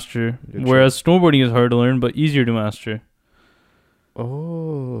to master, You're whereas snowboarding is hard to learn but easier to master.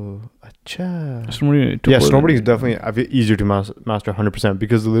 Oh, acha. Snowboarding is definitely I feel easier to master 100%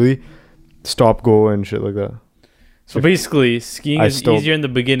 because literally stop, go, and shit like that. So basically, skiing I is still- easier in the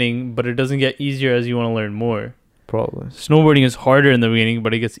beginning, but it doesn't get easier as you want to learn more. Probably. Snowboarding is harder in the beginning,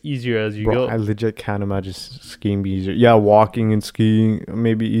 but it gets easier as you Bro, go. I legit can't imagine skiing be easier. Yeah, walking and skiing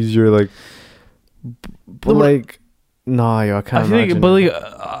maybe easier, like, but like, nah, yo, I can't. I feel imagine.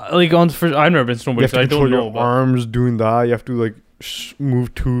 like, like on first, I've never been you snowboarding, have so to I control don't know. your But arms doing that. You have to like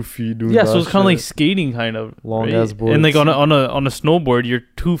move 2 feet doing yeah, that. so it's kind of like shit. skating, kind of Long right? ass boards. And like on a snowboard, your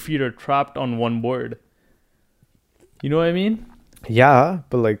 2 feet are trapped on one board. You know what I mean? Yeah,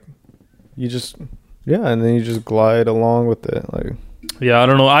 but like, you just and then you just glide along with it. Like, Yeah, I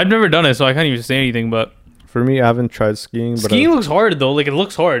don't know. I've never done it, so I can't even say anything. But for me, I haven't tried skiing. But skiing looks hard though. Like it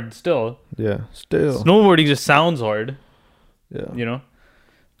looks hard still. yeah, still. Snowboarding just sounds hard. Yeah. You know.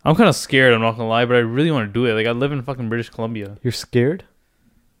 I'm kind of scared. I'm not gonna lie, but I really want to do it. Like I live in fucking British Columbia. You're scared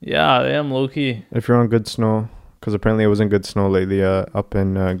Yeah, I am low key. if you're on good snow, because apparently it wasn't good snow lately. Up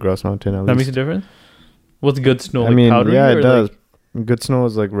in Grouse Mountain. At That makes least. a difference. What's good snow? I Like mean, powdery yeah, or it does. like- Good snow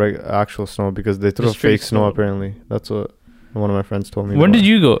is like actual snow because they throw Just straight fake snow. snow. Apparently, that's what one of my friends told me. When about. did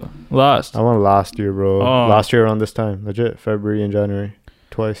you go last? I went last year, bro. Oh. Last year around this time, legit February and January,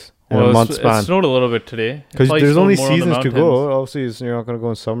 twice. in a month It span. snowed a little bit today. Because Probably there's snowed only more on the seasons to mountains. go. Obviously, you're not gonna go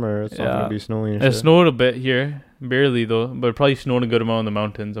in summer. It's not gonna be snowing. And It shit. snowed a bit here, barely though, but it probably snowed a good amount on the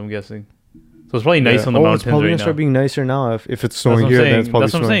mountains. I'm guessing. So it's probably nice on the mountains It's probably right gonna now. start being nicer now. If it's That's snowing what I'm here, saying. then it's probably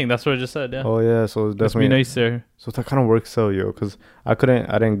That's what I'm snowing. saying. That's what I just said. Yeah. Oh yeah, so it's It's definitely be nice there. So that kind of works out, yo. Because I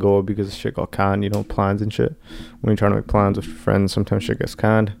didn't go because shit got canned. You know, plans and shit. When you're trying to make plans with friends, sometimes shit gets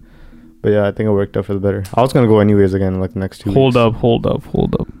canned. But yeah, I think it worked out for the better. I was gonna go anyways again, like the next 2 weeks. Hold up.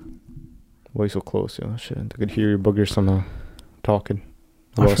 Why are you so close, yo? Shit, I could hear your boogers somehow talking.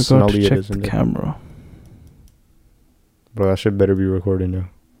 I How forgot to smelly it check is the in there. camera. Bro, that shit better be recording, yo.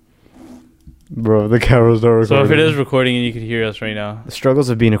 Bro, the camera's not recording. So if it is recording and you can hear us right now, the struggles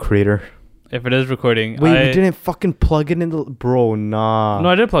of being a creator. if it is recording, Wait, we didn't fucking plug it in the... Bro, nah. No,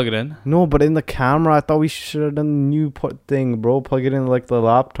 I did plug it in. No, but in the camera, I thought we should have done the new thing, bro. Plug it in like the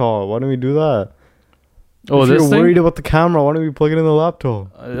laptop. Why don't we do that? Oh, if this you're thing? worried about the camera, why don't we plug it in the laptop?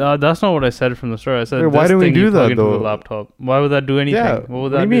 That's not what I said from the start. I said, Wait, why this don't we thing do you plug that, into though? the laptop. Why would that do anything? Yeah. What would What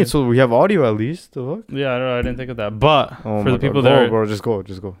that do you mean? So we have audio at least. The fuck? Yeah, I don't know. I didn't think of that. But Oh for my the people God. that are... Bro, just go.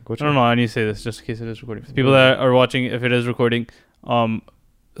 Go check. No, I need to say this just in case it is recording. For the people that are watching, if it is recording,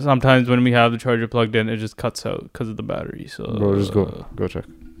 sometimes when we have the charger plugged in, it just cuts out because of the battery. So Bro, just go. Go check.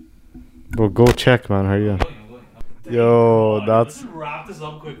 Bro, go check, man. Hurry up. Yo, that's... Let's wrap this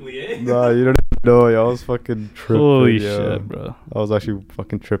up quickly, eh? Nah, you don't know. I was fucking tripping. Holy yo. shit, bro. I was actually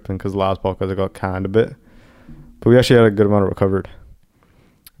fucking tripping because last podcast I got canned a bit. But we actually had a good amount of recovered.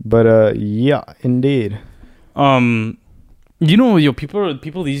 But yeah, indeed. You know,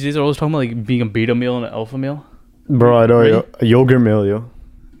 people these days are always talking about like being a beta male and an alpha male. Bro, I know, Right? yo. A yogurt meal, yo.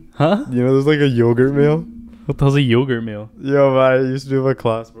 Huh? You know, there's like a yogurt meal. What the hell's a yogurt meal? Yo, man, I used to do my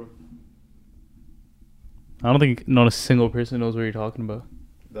class, bro. I don't think not a single person knows what you're talking about.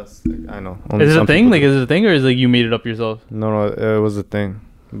 That's I know. Only Is it a some thing? people Like, do. is it a thing, or is it like you made it up yourself? No, it was a thing,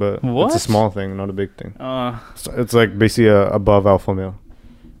 but What? it's a small thing, not a big thing. Uh, It's like basically a above alpha meal.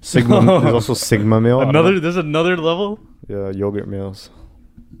 Sigma. There's also sigma meal. I don't know. there's another level. Yeah, yogurt meals.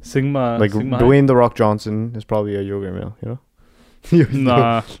 Sigma. Like Sigma Dwayne the Rock Johnson is probably a yogurt meal. You know.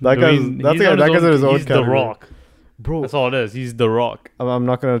 Nah, That guy's- Dwayne- that's he's the guy- on that guy's in his own He's the category. Rock. Bro, That's all it is. He's the Rock. I'm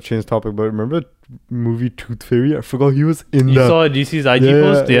not gonna change topic, but remember movie Tooth Fairy? I forgot he was in You that. saw GC's IG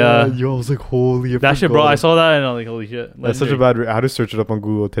post? Yeah. Yo, I was like, holy. That shit, bro. I saw that and I was like, holy shit. That's such a bad. I had to search it up on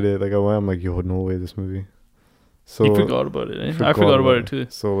Google today. Like I'm like, yo, no way, this movie. So You forgot about it, eh? I forgot about it too.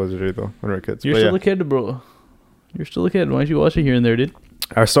 So legendary though when we were kids. You're But still yeah. a kid, bro. You're still a kid. Why don't you watch it here and there, dude?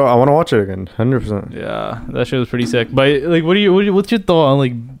 I want to watch it again, 100%. Yeah, that shit was pretty sick. But like, what's your thought on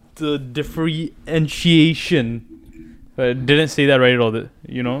like the differentiation? I didn't say that right at all.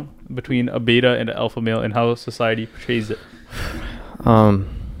 You know, between a beta and an alpha male and how society portrays it.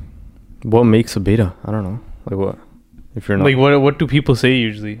 What makes a beta? I don't know. Like what? If you're not Like, what do people say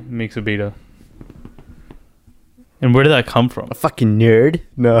usually makes a beta? And where did that come from? a fucking nerd.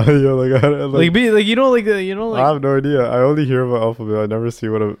 No, yo, like I Like I have no idea. I only hear about alpha male. I never see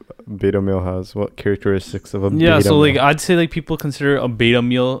what a beta male has. What characteristics of a beta yeah. So like, male. I'd say like people consider a beta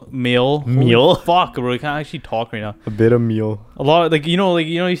male. Meal? Fuck, bro. I can't actually talk right now. A beta meal. A lot like you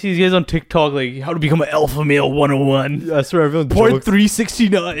see these guys on TikTok like how to become an alpha male 101. I swear everyone Part jokes.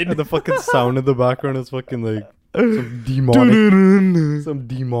 369. And the fucking sound in the background is fucking like some demonic, some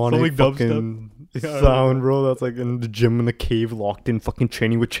demonic Some, like, fucking Yeah, sound, bro. That's like in the gym in the cave, locked in, fucking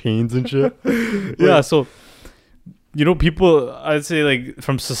training with chains and shit. Yeah, so people, I'd say like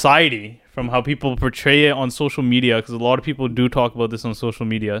from society, from how people portray it on social media, because a lot of people do talk about this on social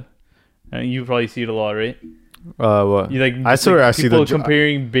media, and you probably see it a lot, right? What? You like I swear I see people the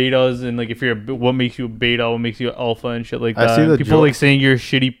comparing betas and like if you're what makes you a beta, what makes you an alpha and shit like that. I see the people like saying you're a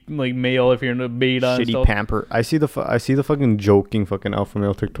shitty like male if you're in a beta and shitty stuff. pamper. I see the fucking joking fucking alpha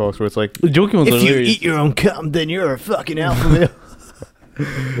male TikToks where it's like, The joking ones are hilarious. your own cum, then you're a fucking alpha male.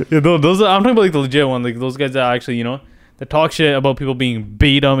 Yeah, those are, I'm talking about like the legit one, like those guys that actually that talk shit about people being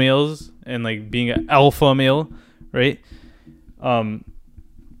beta males and like being an alpha male, right?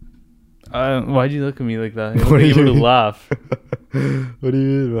 Why'd you look at me like that? You look What like do you you were to mean? laugh. what do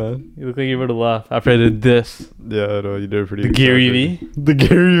you mean, man? You look like you were to laugh after I did this. Yeah, I know you did a pretty. The good Gary job, V. The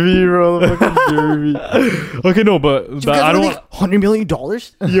Gary V, bro. The fucking Gary V. Okay, no, but I don't want. $100 million.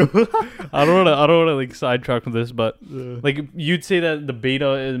 Yo. I don't want to like sidetrack from this, but Yeah. like you'd say that the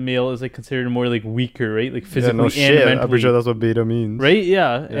beta male is like considered more like weaker, right? Like physically no and shit. mentally, I'm pretty sure that's what beta means. right?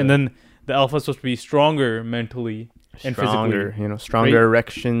 Yeah. Yeah. And then the alpha is supposed to be stronger mentally and Stronger, physically. stronger Right?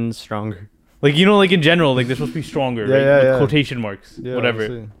 erections, stronger. Like like in general, like they're supposed to be stronger, Yeah, right? yeah, With yeah. quotation marks, Yeah, whatever.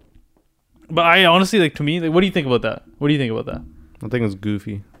 obviously. But I honestly, like, to me, like, what do you think about that? What do you think about that? I think it's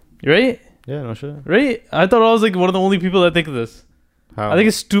goofy. Right? Yeah, no shit. Right? I thought I was like one of the only people that think of this. How? I think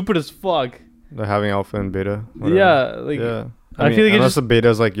it's stupid as fuck. Like having alpha and beta. Whatever. Yeah, like yeah. I feel like unless the beta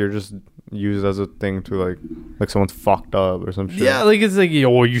is like you're just used as a thing to like someone's fucked up or some shit. Yeah, like it's like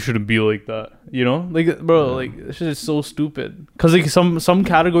yo, you shouldn't be like that. You know, like bro, like this shit is so stupid. Cause like some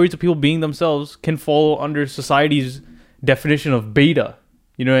categories of people being themselves can fall under society's definition of beta.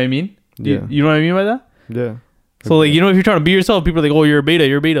 You know what I mean? Yeah. You know what I mean by that? Yeah. So like, you know, if you're trying to be yourself, people are like, oh, you're a beta,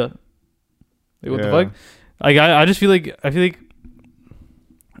 you're a beta. Like what the fuck? Like I just feel like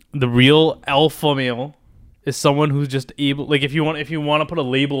the real alpha male is someone who's just able, like if you want to put a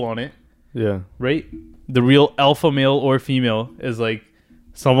label on it, yeah, right? The real alpha male or female is like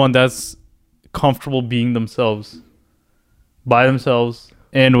someone that's comfortable being themselves, by themselves,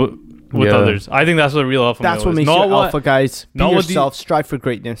 and with others. I think that's what a real alpha male is. That's what makes you alpha, guys. Be yourself, strive for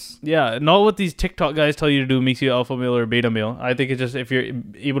greatness. Yeah, not what these TikTok guys tell you to do makes you alpha male or beta male. I think it's just if you're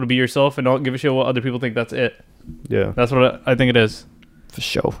able to be yourself and not give a shit what other people think, that's it. Yeah. That's what I think it is. For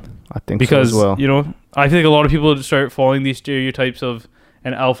sure. I think because, so as well. You know, I think a lot of people start following these stereotypes of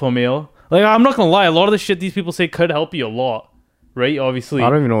an alpha male. Like, I'm not going to lie, a lot of the shit these people say could help you a lot. Right, obviously. I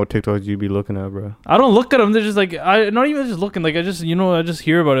don't even know what TikToks you'd be looking at, bro. I don't look at them. They're just like, not even just looking. Like, I just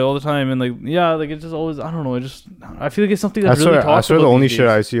hear about it all the time, and like, yeah, like it's just always, I don't know. I feel like it's something that's really talked about. I swear the only shit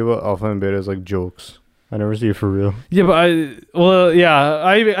I see about alpha and beta is like jokes. I never see it for real. Yeah, but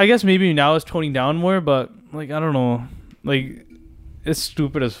I guess maybe now it's toning down more, but like I don't know, like it's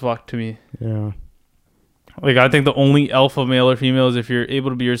stupid as fuck to me. Yeah. Like I think the only alpha male or female is if you're able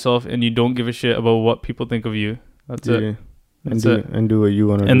to be yourself and you don't give a shit about what people think of you. That's it. And do what you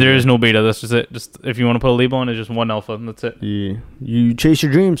want to do. And there is no beta. That's just it. Just if you want to put a label on it, just one alpha. And that's it. Yeah. You chase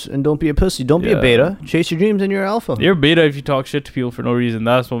your dreams and don't be a pussy. Don't be a beta. Chase your dreams and you're alpha. You're beta if you talk shit to people for no reason.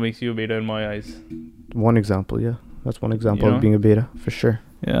 That's what makes you a beta in my eyes. One example, yeah. That's one example of being a beta, for sure.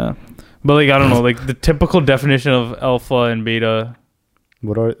 Yeah. But like, I don't know, like the typical definition of alpha and beta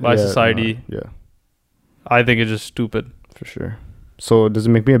by society. Yeah. I think it's just stupid. For sure. So does it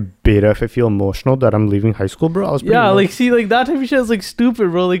make me a beta if I feel emotional that I'm leaving high school, bro? Like see, like that type of shit is like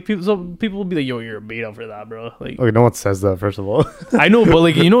stupid, bro. Like some people will be like, "Yo, you're a beta for that, bro." Like, okay, no one says that. First of all, I know, but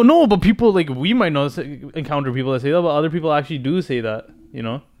like but people like we might not encounter people that say that, but other people actually do say that, you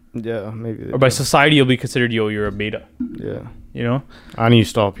know. Yeah, maybe. Or by society, you'll be considered, "Yo, you're a beta." Yeah. You know. I need to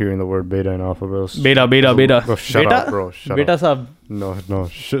stop hearing the word beta and alpha, bro. Beta. Bro, shut up, bro. Shut beta up. Sab. No.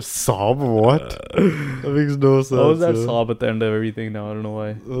 Sob? What? That makes no sense. What was that sob at the end of everything now? I don't know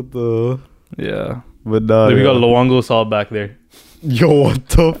why. What the? Yeah. But nah, we got Luongo sob back there. Yo, what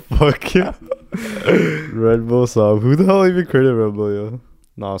the fuck? Red Bull sob. Who the hell even created Red Bull, yo?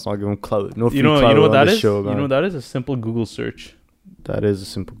 No, it's not giving clout. No free clout. You know what that is? Show, you know what that is? A simple Google search. That is a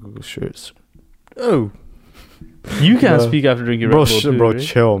simple Google search. Oh. You can't speak after drinking Red Bull, bro,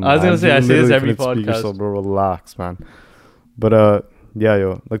 chill, man. I was gonna say, I say this every podcast. Yourself, bro, relax, man. But yeah,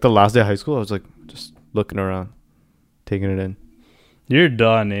 yo, like the last day of high school, I was like just looking around, taking it in. You're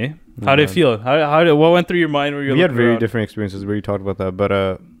done, eh? How did it feel? What went through your mind where you? We had very different experiences. We talked about that, but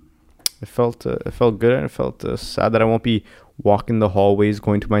it felt good, and it felt sad that I won't be walking the hallways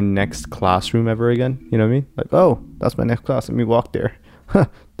going to my next classroom ever again. You know what I mean? Like, oh, that's my next class. Let me walk there.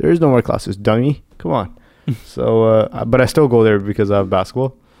 There is no more classes, dummy. Come on. So, but I still go there because I have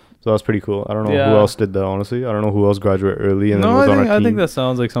basketball. So that's pretty cool. I don't know who else did that, honestly. I don't know who else graduated early and then was on our team. I think that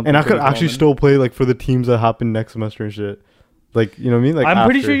sounds like something. And I could actually still play like for the teams that happen next semester and shit. Like, you know what I mean? Like I'm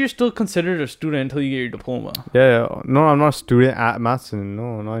pretty sure you're still considered a student until you get your diploma. Yeah. No, I'm not a student at Matson.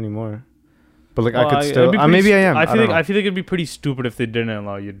 No, not anymore. But like I could still. Maybe I am. I feel like it'd be pretty stupid if they didn't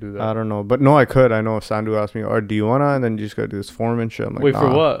allow you to do that. I don't know, but no, I could. I know if Sandu asked me, "Or do you wanna?" And then you just gotta do this form and shit. I'm like, wait, for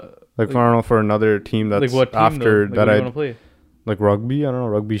what? Like I don't know, for another team that's like what team, after like that I want to play. Like rugby. I don't know.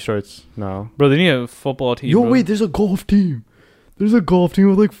 Rugby starts now. Bro, they need a football team. Yo, wait, there's a golf team. There's a golf team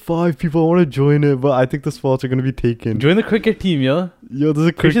with like 5 people. I want to join it, but I think the spots are gonna be taken. Join the cricket team, yo. Yo, there's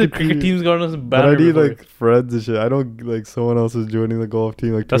a cricket team's got us bad. But I need like friends and shit. I don't like someone else is joining the golf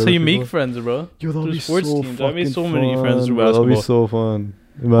team. Like that's how you make friends, bro. Yo, that'll be sports so teams. I made so many friends through basketball. That'll be so fun.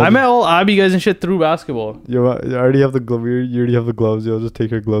 Imagine. I met all Abby guys and shit through basketball. Yo, I already have the glove. You already have the gloves. Yo, just take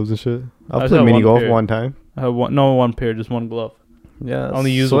your gloves and shit. I'll play mini golf one time. I have one pair, just one glove. Yeah, I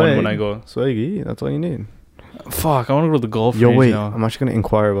only use one when I go. Swaggy, that's all you need. Fuck, I want to go to the golf. Yo, wait, now. I'm actually gonna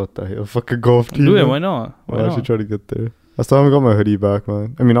inquire about that. Yo, fuck a golf team. Do it. Why not? I should try to get there. I still haven't got my hoodie back,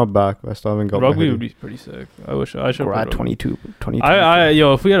 man. I mean, not back, but I still haven't got my hoodie. Rugby would be pretty sick. I should. We're at 22.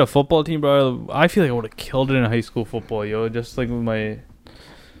 Yo, if we had a football team, bro, I feel like I would have killed it in high school football, yo. Just like with my.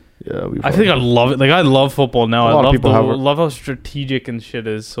 Yeah, I feel like I'd love it. Like I love football now. I love how strategic and shit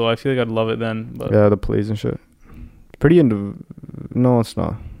is. So I feel like I'd love it then. But yeah, the plays and shit. Pretty No, it's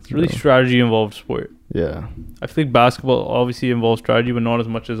not. It's really strategy involved sport. Yeah. I feel like basketball obviously involves strategy, but not as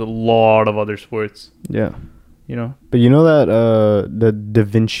much as a lot of other sports. Yeah. You know? But you know that the Da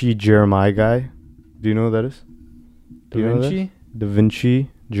Vinci Jeremiah guy? Do you know who that is? Da Vinci? Da Vinci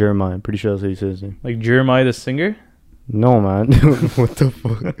Jeremiah. I'm pretty sure that's how you say his name. Like Jeremiah the singer? No, man. What the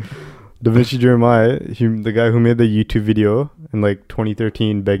fuck? Da Vinci Jeremiah, the guy who made the YouTube video in like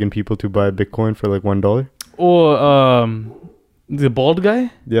 2013 begging people to buy Bitcoin for like $1. Oh, the bald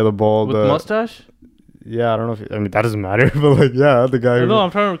guy? Yeah, the bald. With mustache? Yeah, I don't know if... I mean, that doesn't matter. But like, yeah, the guy... No, I'm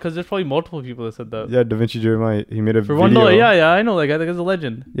trying to... Because there's probably multiple people that said that. Yeah, Da Vinci Jeremiah, he made a for video... $1, yeah, I know that guy. That guy's a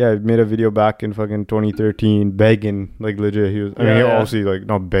legend. Yeah, he made a video back in fucking 2013 begging, like legit. He was... I mean, he obviously like,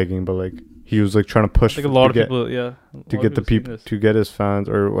 not begging, but like, he was like trying to push... Like a lot of people, yeah. To get the people... To get his fans,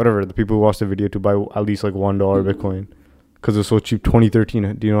 or whatever, the people who watched the video to buy at least like $1 Bitcoin. Because it was so cheap.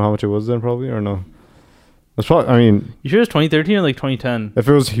 2013. Do you know how much it was then, probably, or no? That's probably... I mean... You sure it's 2013 or like 2010? If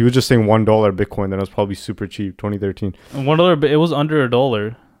it was... He was just saying $1 Bitcoin, then it was probably super cheap. 2013. And $1, it was under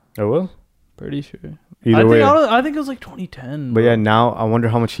 $1. It was? Pretty sure. Either way. I think it was like 2010. But yeah, now I wonder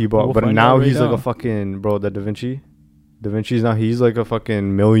how much he bought. But now he's like a fucking... Bro, that Da Vinci's now... He's like a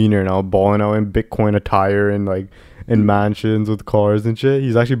fucking millionaire now. Balling out in Bitcoin attire and like... In mansions with cars and shit.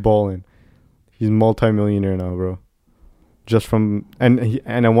 He's actually balling. He's multi-millionaire now, bro. Just from... And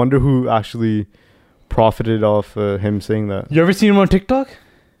I wonder who actually... profited off him saying that. You ever seen him on TikTok?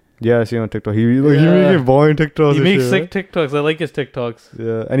 Yeah, I see him on TikTok. He makes boring TikToks. He makes sick TikToks. I like his TikToks.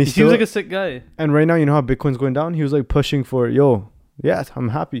 Yeah, and he seems like a sick guy. And right now, you know how Bitcoin's going down? He was like pushing for, I'm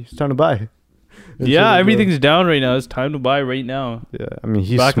happy. It's time to buy. Yeah, everything's down right now. It's time to buy right now. Yeah, I mean,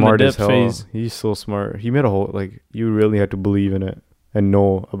 he's smart as hell. Phase. He's so smart. He made a whole, like, you really had to believe in it and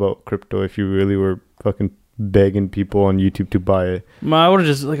know about crypto if you really were fucking begging people on YouTube to buy it. Man, I would have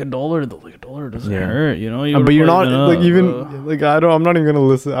just like $1. Like $1 doesn't hurt, you know. But you're not like even like I'm not even gonna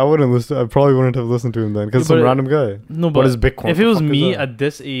listen. I wouldn't listen. I probably wouldn't have listened to him then because some random guy. No, but what is Bitcoin? If it was me at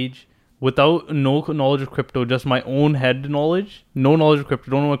this age, without no knowledge of crypto, just my own head knowledge, no knowledge of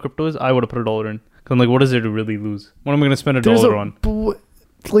crypto, don't know what crypto is, I would have put $1 in. Cause I'm like, what is there to really lose? What am I gonna spend $1 on?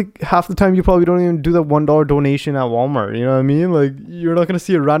 Like half the time you probably don't even do that $1 donation at Walmart. You know what I mean? Like you're not gonna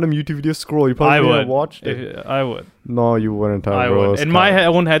see a random YouTube video scroll. You probably would watch it. I would. No, you wouldn't. I would. In my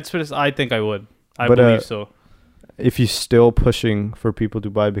own headspace, I think I would. I believe so. If you're still pushing for people to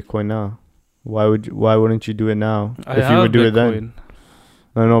buy Bitcoin now, why wouldn't you do it now? If you would do it then.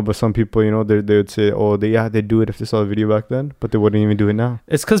 I know, but some people, you know, they would say, oh, they do it if they saw the video back then, but they wouldn't even do it now.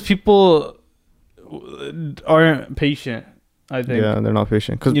 It's because people aren't patient. I think. Yeah, they're not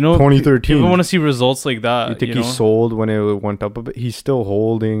patient. Because 2013. People want to see results like that. You think he sold when it went up a bit? He's still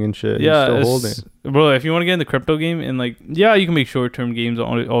holding and shit. Yeah, he's still holding. Bro, if you want to get in the crypto game and like, yeah, you can make short-term games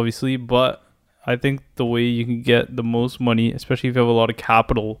obviously, but I think the way you can get the most money, especially if you have a lot of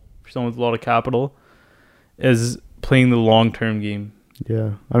capital, for someone with a lot of capital, is playing the long-term game.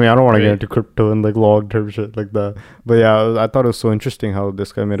 Yeah. I mean, I don't want to get into crypto and like long-term shit like that. But yeah, I thought it was so interesting how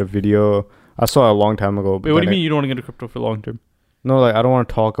this guy made a video. I saw it a long time ago. Wait, what do you mean you don't want to get into crypto for long term? No, like I don't want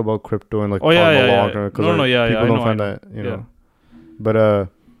to talk about crypto and like talk about long term because people don't find that, you know. But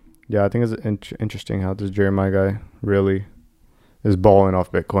yeah, I think it's interesting how this Jeremiah guy really is balling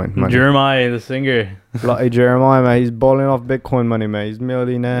off Bitcoin money. Jeremiah, the singer. Like Jeremiah, man, he's balling off Bitcoin money, man. He's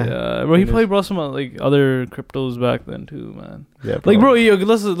millionaire. Yeah, bro, he probably brought some like other cryptos back then too, man. Yeah, like bro,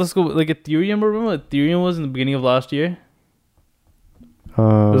 let's go like Ethereum. Remember what Ethereum was in the beginning of last year? It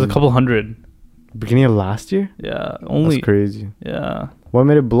was a couple hundred. Beginning of last year? Yeah, only. That's crazy. Yeah. What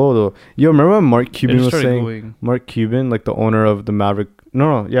made it blow though? Yo, remember when Mark Cuban was saying? Mark Cuban, like the owner of the Maverick.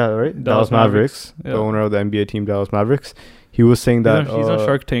 No, yeah, right. Dallas Mavericks. Yeah. The owner of the NBA team, Dallas Mavericks. He was saying that he's on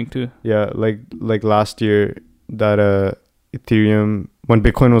Shark Tank too. Yeah, like last year that Ethereum, when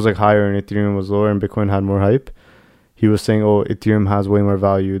Bitcoin was like higher and Ethereum was lower and Bitcoin had more hype. He was saying, "Oh, Ethereum has way more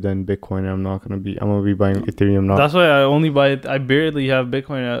value than Bitcoin. I'm gonna be buying Ethereum now." That's why I only buy it. I barely have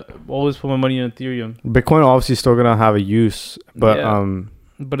Bitcoin. I always put my money in Ethereum. Bitcoin obviously still gonna have a use, but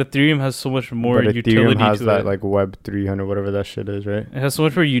but Ethereum has so much more utility to it. Ethereum has that like Web 300, whatever that shit is, right? It has so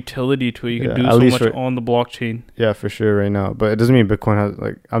much more utility to it. You can do so much on the blockchain. Yeah, for sure, right now. But it doesn't mean Bitcoin has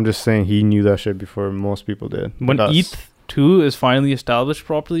like. I'm just saying he knew that shit before most people did. When ETH 2 is finally established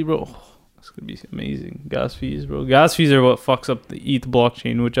properly, bro. It's gonna be amazing. Gas fees, bro. Gas fees are what fucks up the ETH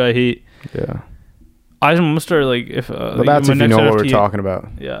blockchain, which I hate. Yeah. I'm gonna start like if. But that's if you know what we're talking about.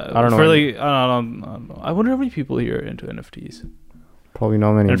 Yeah. I don't know. I don't know. I wonder how many people here are into NFTs. Probably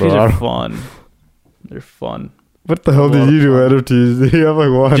not many. NFTs are fun. They're fun. What the hell did you do NFTs? You have like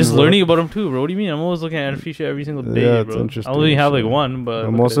one. Just learning about them too, bro. What do you mean? I'm always looking at NFT shit every single day, bro. It's interesting. I only have like one,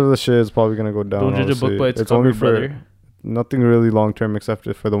 but most of the shit is probably gonna go down. Don't judge a book by its cover, only for brother. nothing really long term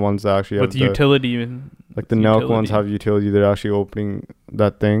except for the ones that actually with have utility. Like the Nelk ones have utility. They're actually opening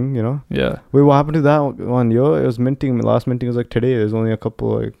that thing, you know? Yeah. Wait, what happened to that one? Yo, it was minting. Last minting was like today. There's only a couple,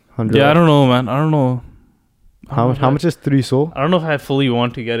 like 100. Yeah, I don't know, man. I don't know. How much is 3 Sol? I don't know if I fully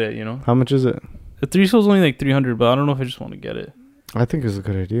want to get it, you know? How much is it? The 3 Sol's only like 300, but I don't know if I just want to get it. I think it's a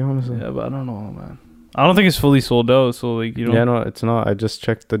good idea, honestly. Yeah, but I don't know, man. I don't think it's fully sold out, so like, you know. Yeah, no, it's not. I just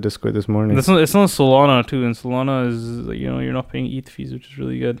checked the Discord this morning. It's not Solana too, and Solana is, you know, you're not paying ETH fees, which is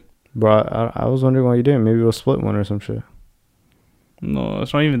really good. Bro, I was wondering why you didn't. Maybe we'll split one or some shit. No,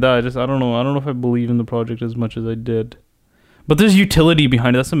 it's not even that. I don't know. I don't know if I believe in the project as much as I did. But there's utility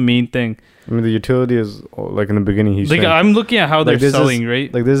behind it. That's the main thing. I mean, the utility is like in the beginning. He's like, saying, I'm looking at how they're selling,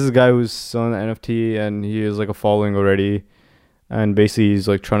 right? Like, this is a guy who's selling the NFT, and he has like a following already, and basically he's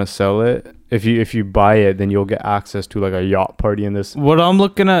like trying to sell it. If you buy it, then you'll get access to like a yacht party in this. What I'm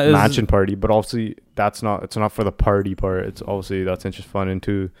looking at is mansion party, but obviously it's not for the party part. It's obviously that's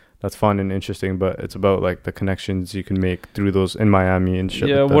fun and interesting, but it's about like the connections you can make through those in Miami and shit.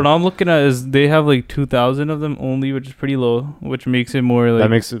 Yeah, like what I'm looking at is they have like 2,000 of them only, which is pretty low, which makes it more like that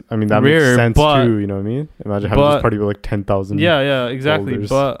makes it. I mean, that rare, makes sense but, too. You know what I mean? Imagine having this party with like 10,000. Yeah, exactly. Holders.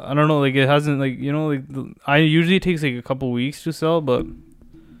 But I don't know, like it hasn't like, you know, like I usually it takes like a couple weeks to sell, but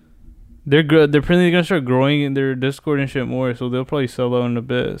they're good. They're probably gonna start growing in their Discord and shit more, so they'll probably sell out in a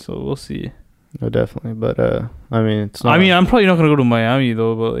bit. So we'll see. No, definitely, but I mean, it's not. I mean, I'm probably not gonna go to Miami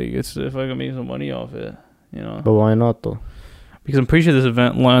though, but like, it's if I can make some money off it, you know. But why not though? Because I'm pretty sure this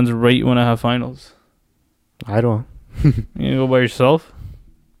event lands right when I have finals. I don't. You gonna go by yourself?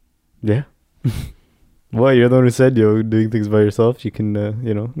 Yeah. Well, you're the one who said you're doing things by yourself. You can,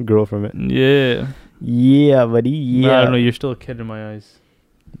 you know, grow from it. Yeah. Yeah, buddy. Yeah. But I don't know. You're still a kid in my eyes.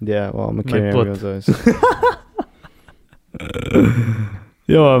 Yeah. Well, I'm a kid in everyone's eyes.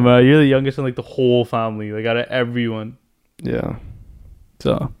 Yo, man, you're the youngest in like the whole family, like out of everyone. Yeah.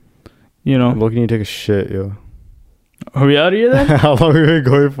 So, you know. Look, you take a shit, yo. Are we out of here then? How long have we been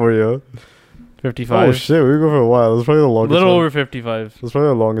going for, yo? 55. Oh shit, we've been going for a while. That's probably the longest. A little over 55. That's probably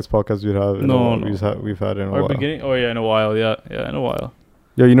the longest podcast we'd have. No, we've had in a Our while. beginning. Oh yeah, in a while. Yeah, in a while.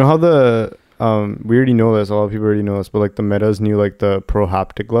 Yo, you know how the we already know this. A lot of people already know this, but like the Meta's new like the Pro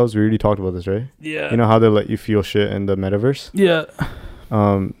haptic gloves. We already talked about this, right? Yeah. You know how they let you feel shit in the metaverse? Yeah.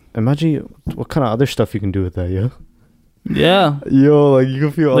 Imagine what kind of other stuff you can do with that, yo. Yeah. Yo, like you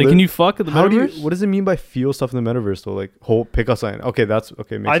can feel. Like, can you fuck at the metaverse? What does it mean by feel stuff in the metaverse though? Like pick up something. Okay, that's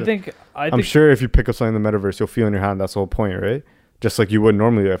okay. I'm sure if you pick up something in the metaverse, you'll feel in your hand. That's the whole point, right? Just like you would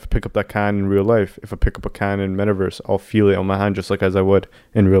normally. If I pick up that can in real life, if I pick up a can in metaverse, I'll feel it on my hand just like as I would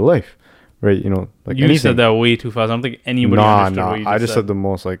in real life, right? You know, like you said that way too fast. I don't think anybody understood what you I just said the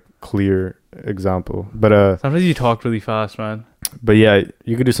most like clear example. But sometimes you talk really fast, man. But yeah,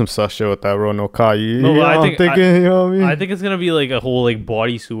 you could do some sus shit with that, bro. No, Kai. You know I think you know what I mean? I think it's gonna be like a whole like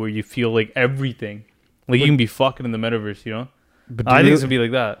bodysuit where you feel like everything. Like you can be fucking in the metaverse, you know. But I think it's gonna be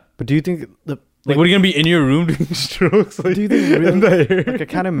like that. But do you think like what are you gonna be in your room doing strokes? Like, do you think really? Like, I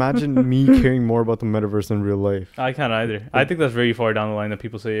can't imagine me caring more about the metaverse than real life. I can't either. I think that's very far down the line that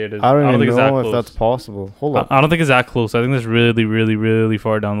people say it is. I don't even know if that's possible. Hold up. I don't think it's that close. I think that's really, really, really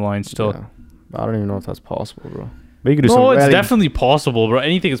far down the line still. Yeah. I don't even know if that's possible, bro. But you could do it's definitely possible, bro.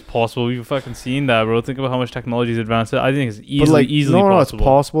 Anything is possible. We've fucking seen that, bro. Think about how much technology is advanced. I think it's easily possible. No, it's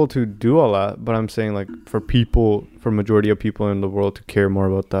possible to do all that. But I'm saying, like, for majority of people in the world to care more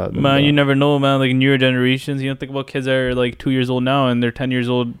about that. Man, you never know, man. Like, newer generations, you know, think about kids that are, like, 2 years old now, and they're 10 years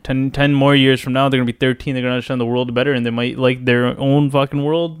old. 10 more years from now, they're going to be 13. They're going to understand the world better, and they might like their own fucking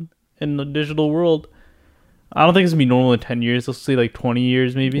world in the digital world. I don't think it's gonna be normal in 10 years. Let's say like 20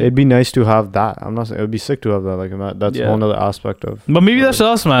 years, maybe. It'd be nice to have that. I'm not saying it would be sick to have that. Like that's a whole other aspect of. But maybe that's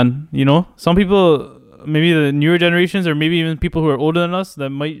us, man. You know, some people, maybe the newer generations, or maybe even people who are older than us, that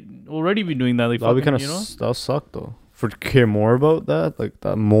might already be doing that. Like that'll be kind of, you know, that'll suck though. For care more about that, like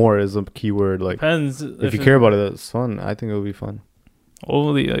that more is a key word. Like depends. If you care about it, that's fun. I think it would be fun.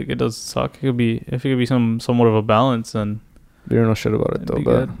 Only like it does suck. It could be if it could be somewhat of a balance and. They don't know shit about it though,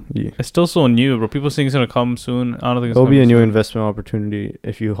 but it's still so new, bro. People think it's gonna come soon. I don't think it'll be a new investment opportunity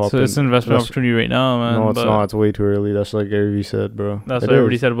if you hop in. So it's an investment opportunity right now, man. No, it's not. It's way too early. That's like everybody said, bro. That's what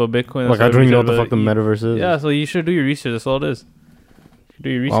everybody said about Bitcoin. Like I don't even know what the fuck the metaverse is. Yeah, so you should do your research. That's all it is. Do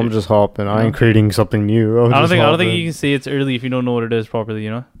your research. I'm just hopping. I ain't creating something new. I don't think you can say it's early if you don't know what it is properly.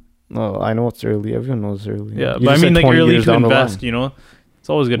 You know. No, I know it's early. Everyone knows it's early. Yeah, but I mean like early to invest. You know, it's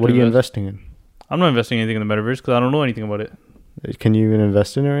always good. What are you investing in? I'm not investing anything in the metaverse because I don't know anything about it. Can you even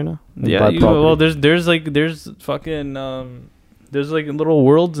invest in it right now? Yeah, there's fucking There's like little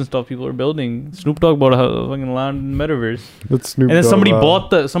worlds and stuff people are building. Snoop Dogg bought a fucking land in the metaverse. That's Snoop And then Dogg,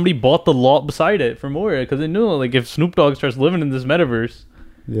 somebody bought the lot beside it for more because they knew like if Snoop Dogg starts living in this metaverse,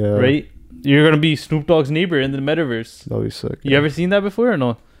 yeah, right, you're gonna be Snoop Dogg's neighbor in the metaverse. That'll be sick. You ever seen that before or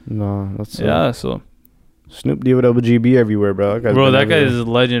no? No, that's Yeah, so Snoop D with double GB everywhere, bro. That guy is a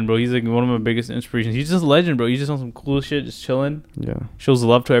legend, bro. He's like one of my biggest inspirations. He's just a legend, bro. He's just on some cool shit, just chilling. Yeah, Shows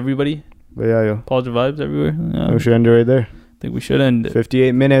love to everybody. but yeah, yo, Positive vibes everywhere. Yeah. we should end it right there. I think we should end it.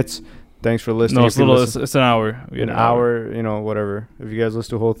 58 minutes. Thanks for listening. No, If you listen- it's an hour. We got an hour, you know, whatever. If you guys listen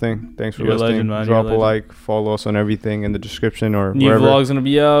to the whole thing, thanks for You're a listening. legend, man. Drop You're a a like, follow us on everything in the description or New wherever vlog's gonna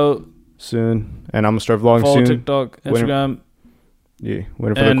be out. soon. And I'm gonna start vlogging Follow soon. TikTok, Instagram, Yeah, waiting for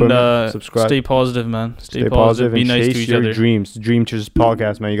the equipment. and Subscribe. stay positive, man. Stay positive Be and nice chase to each your other. dreams. Dreamchaserz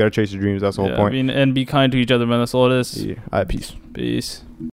Podcast, man. You gotta chase your dreams. That's the whole point. And be kind to each other, man. That's all it is. Yeah. All right, peace. Peace.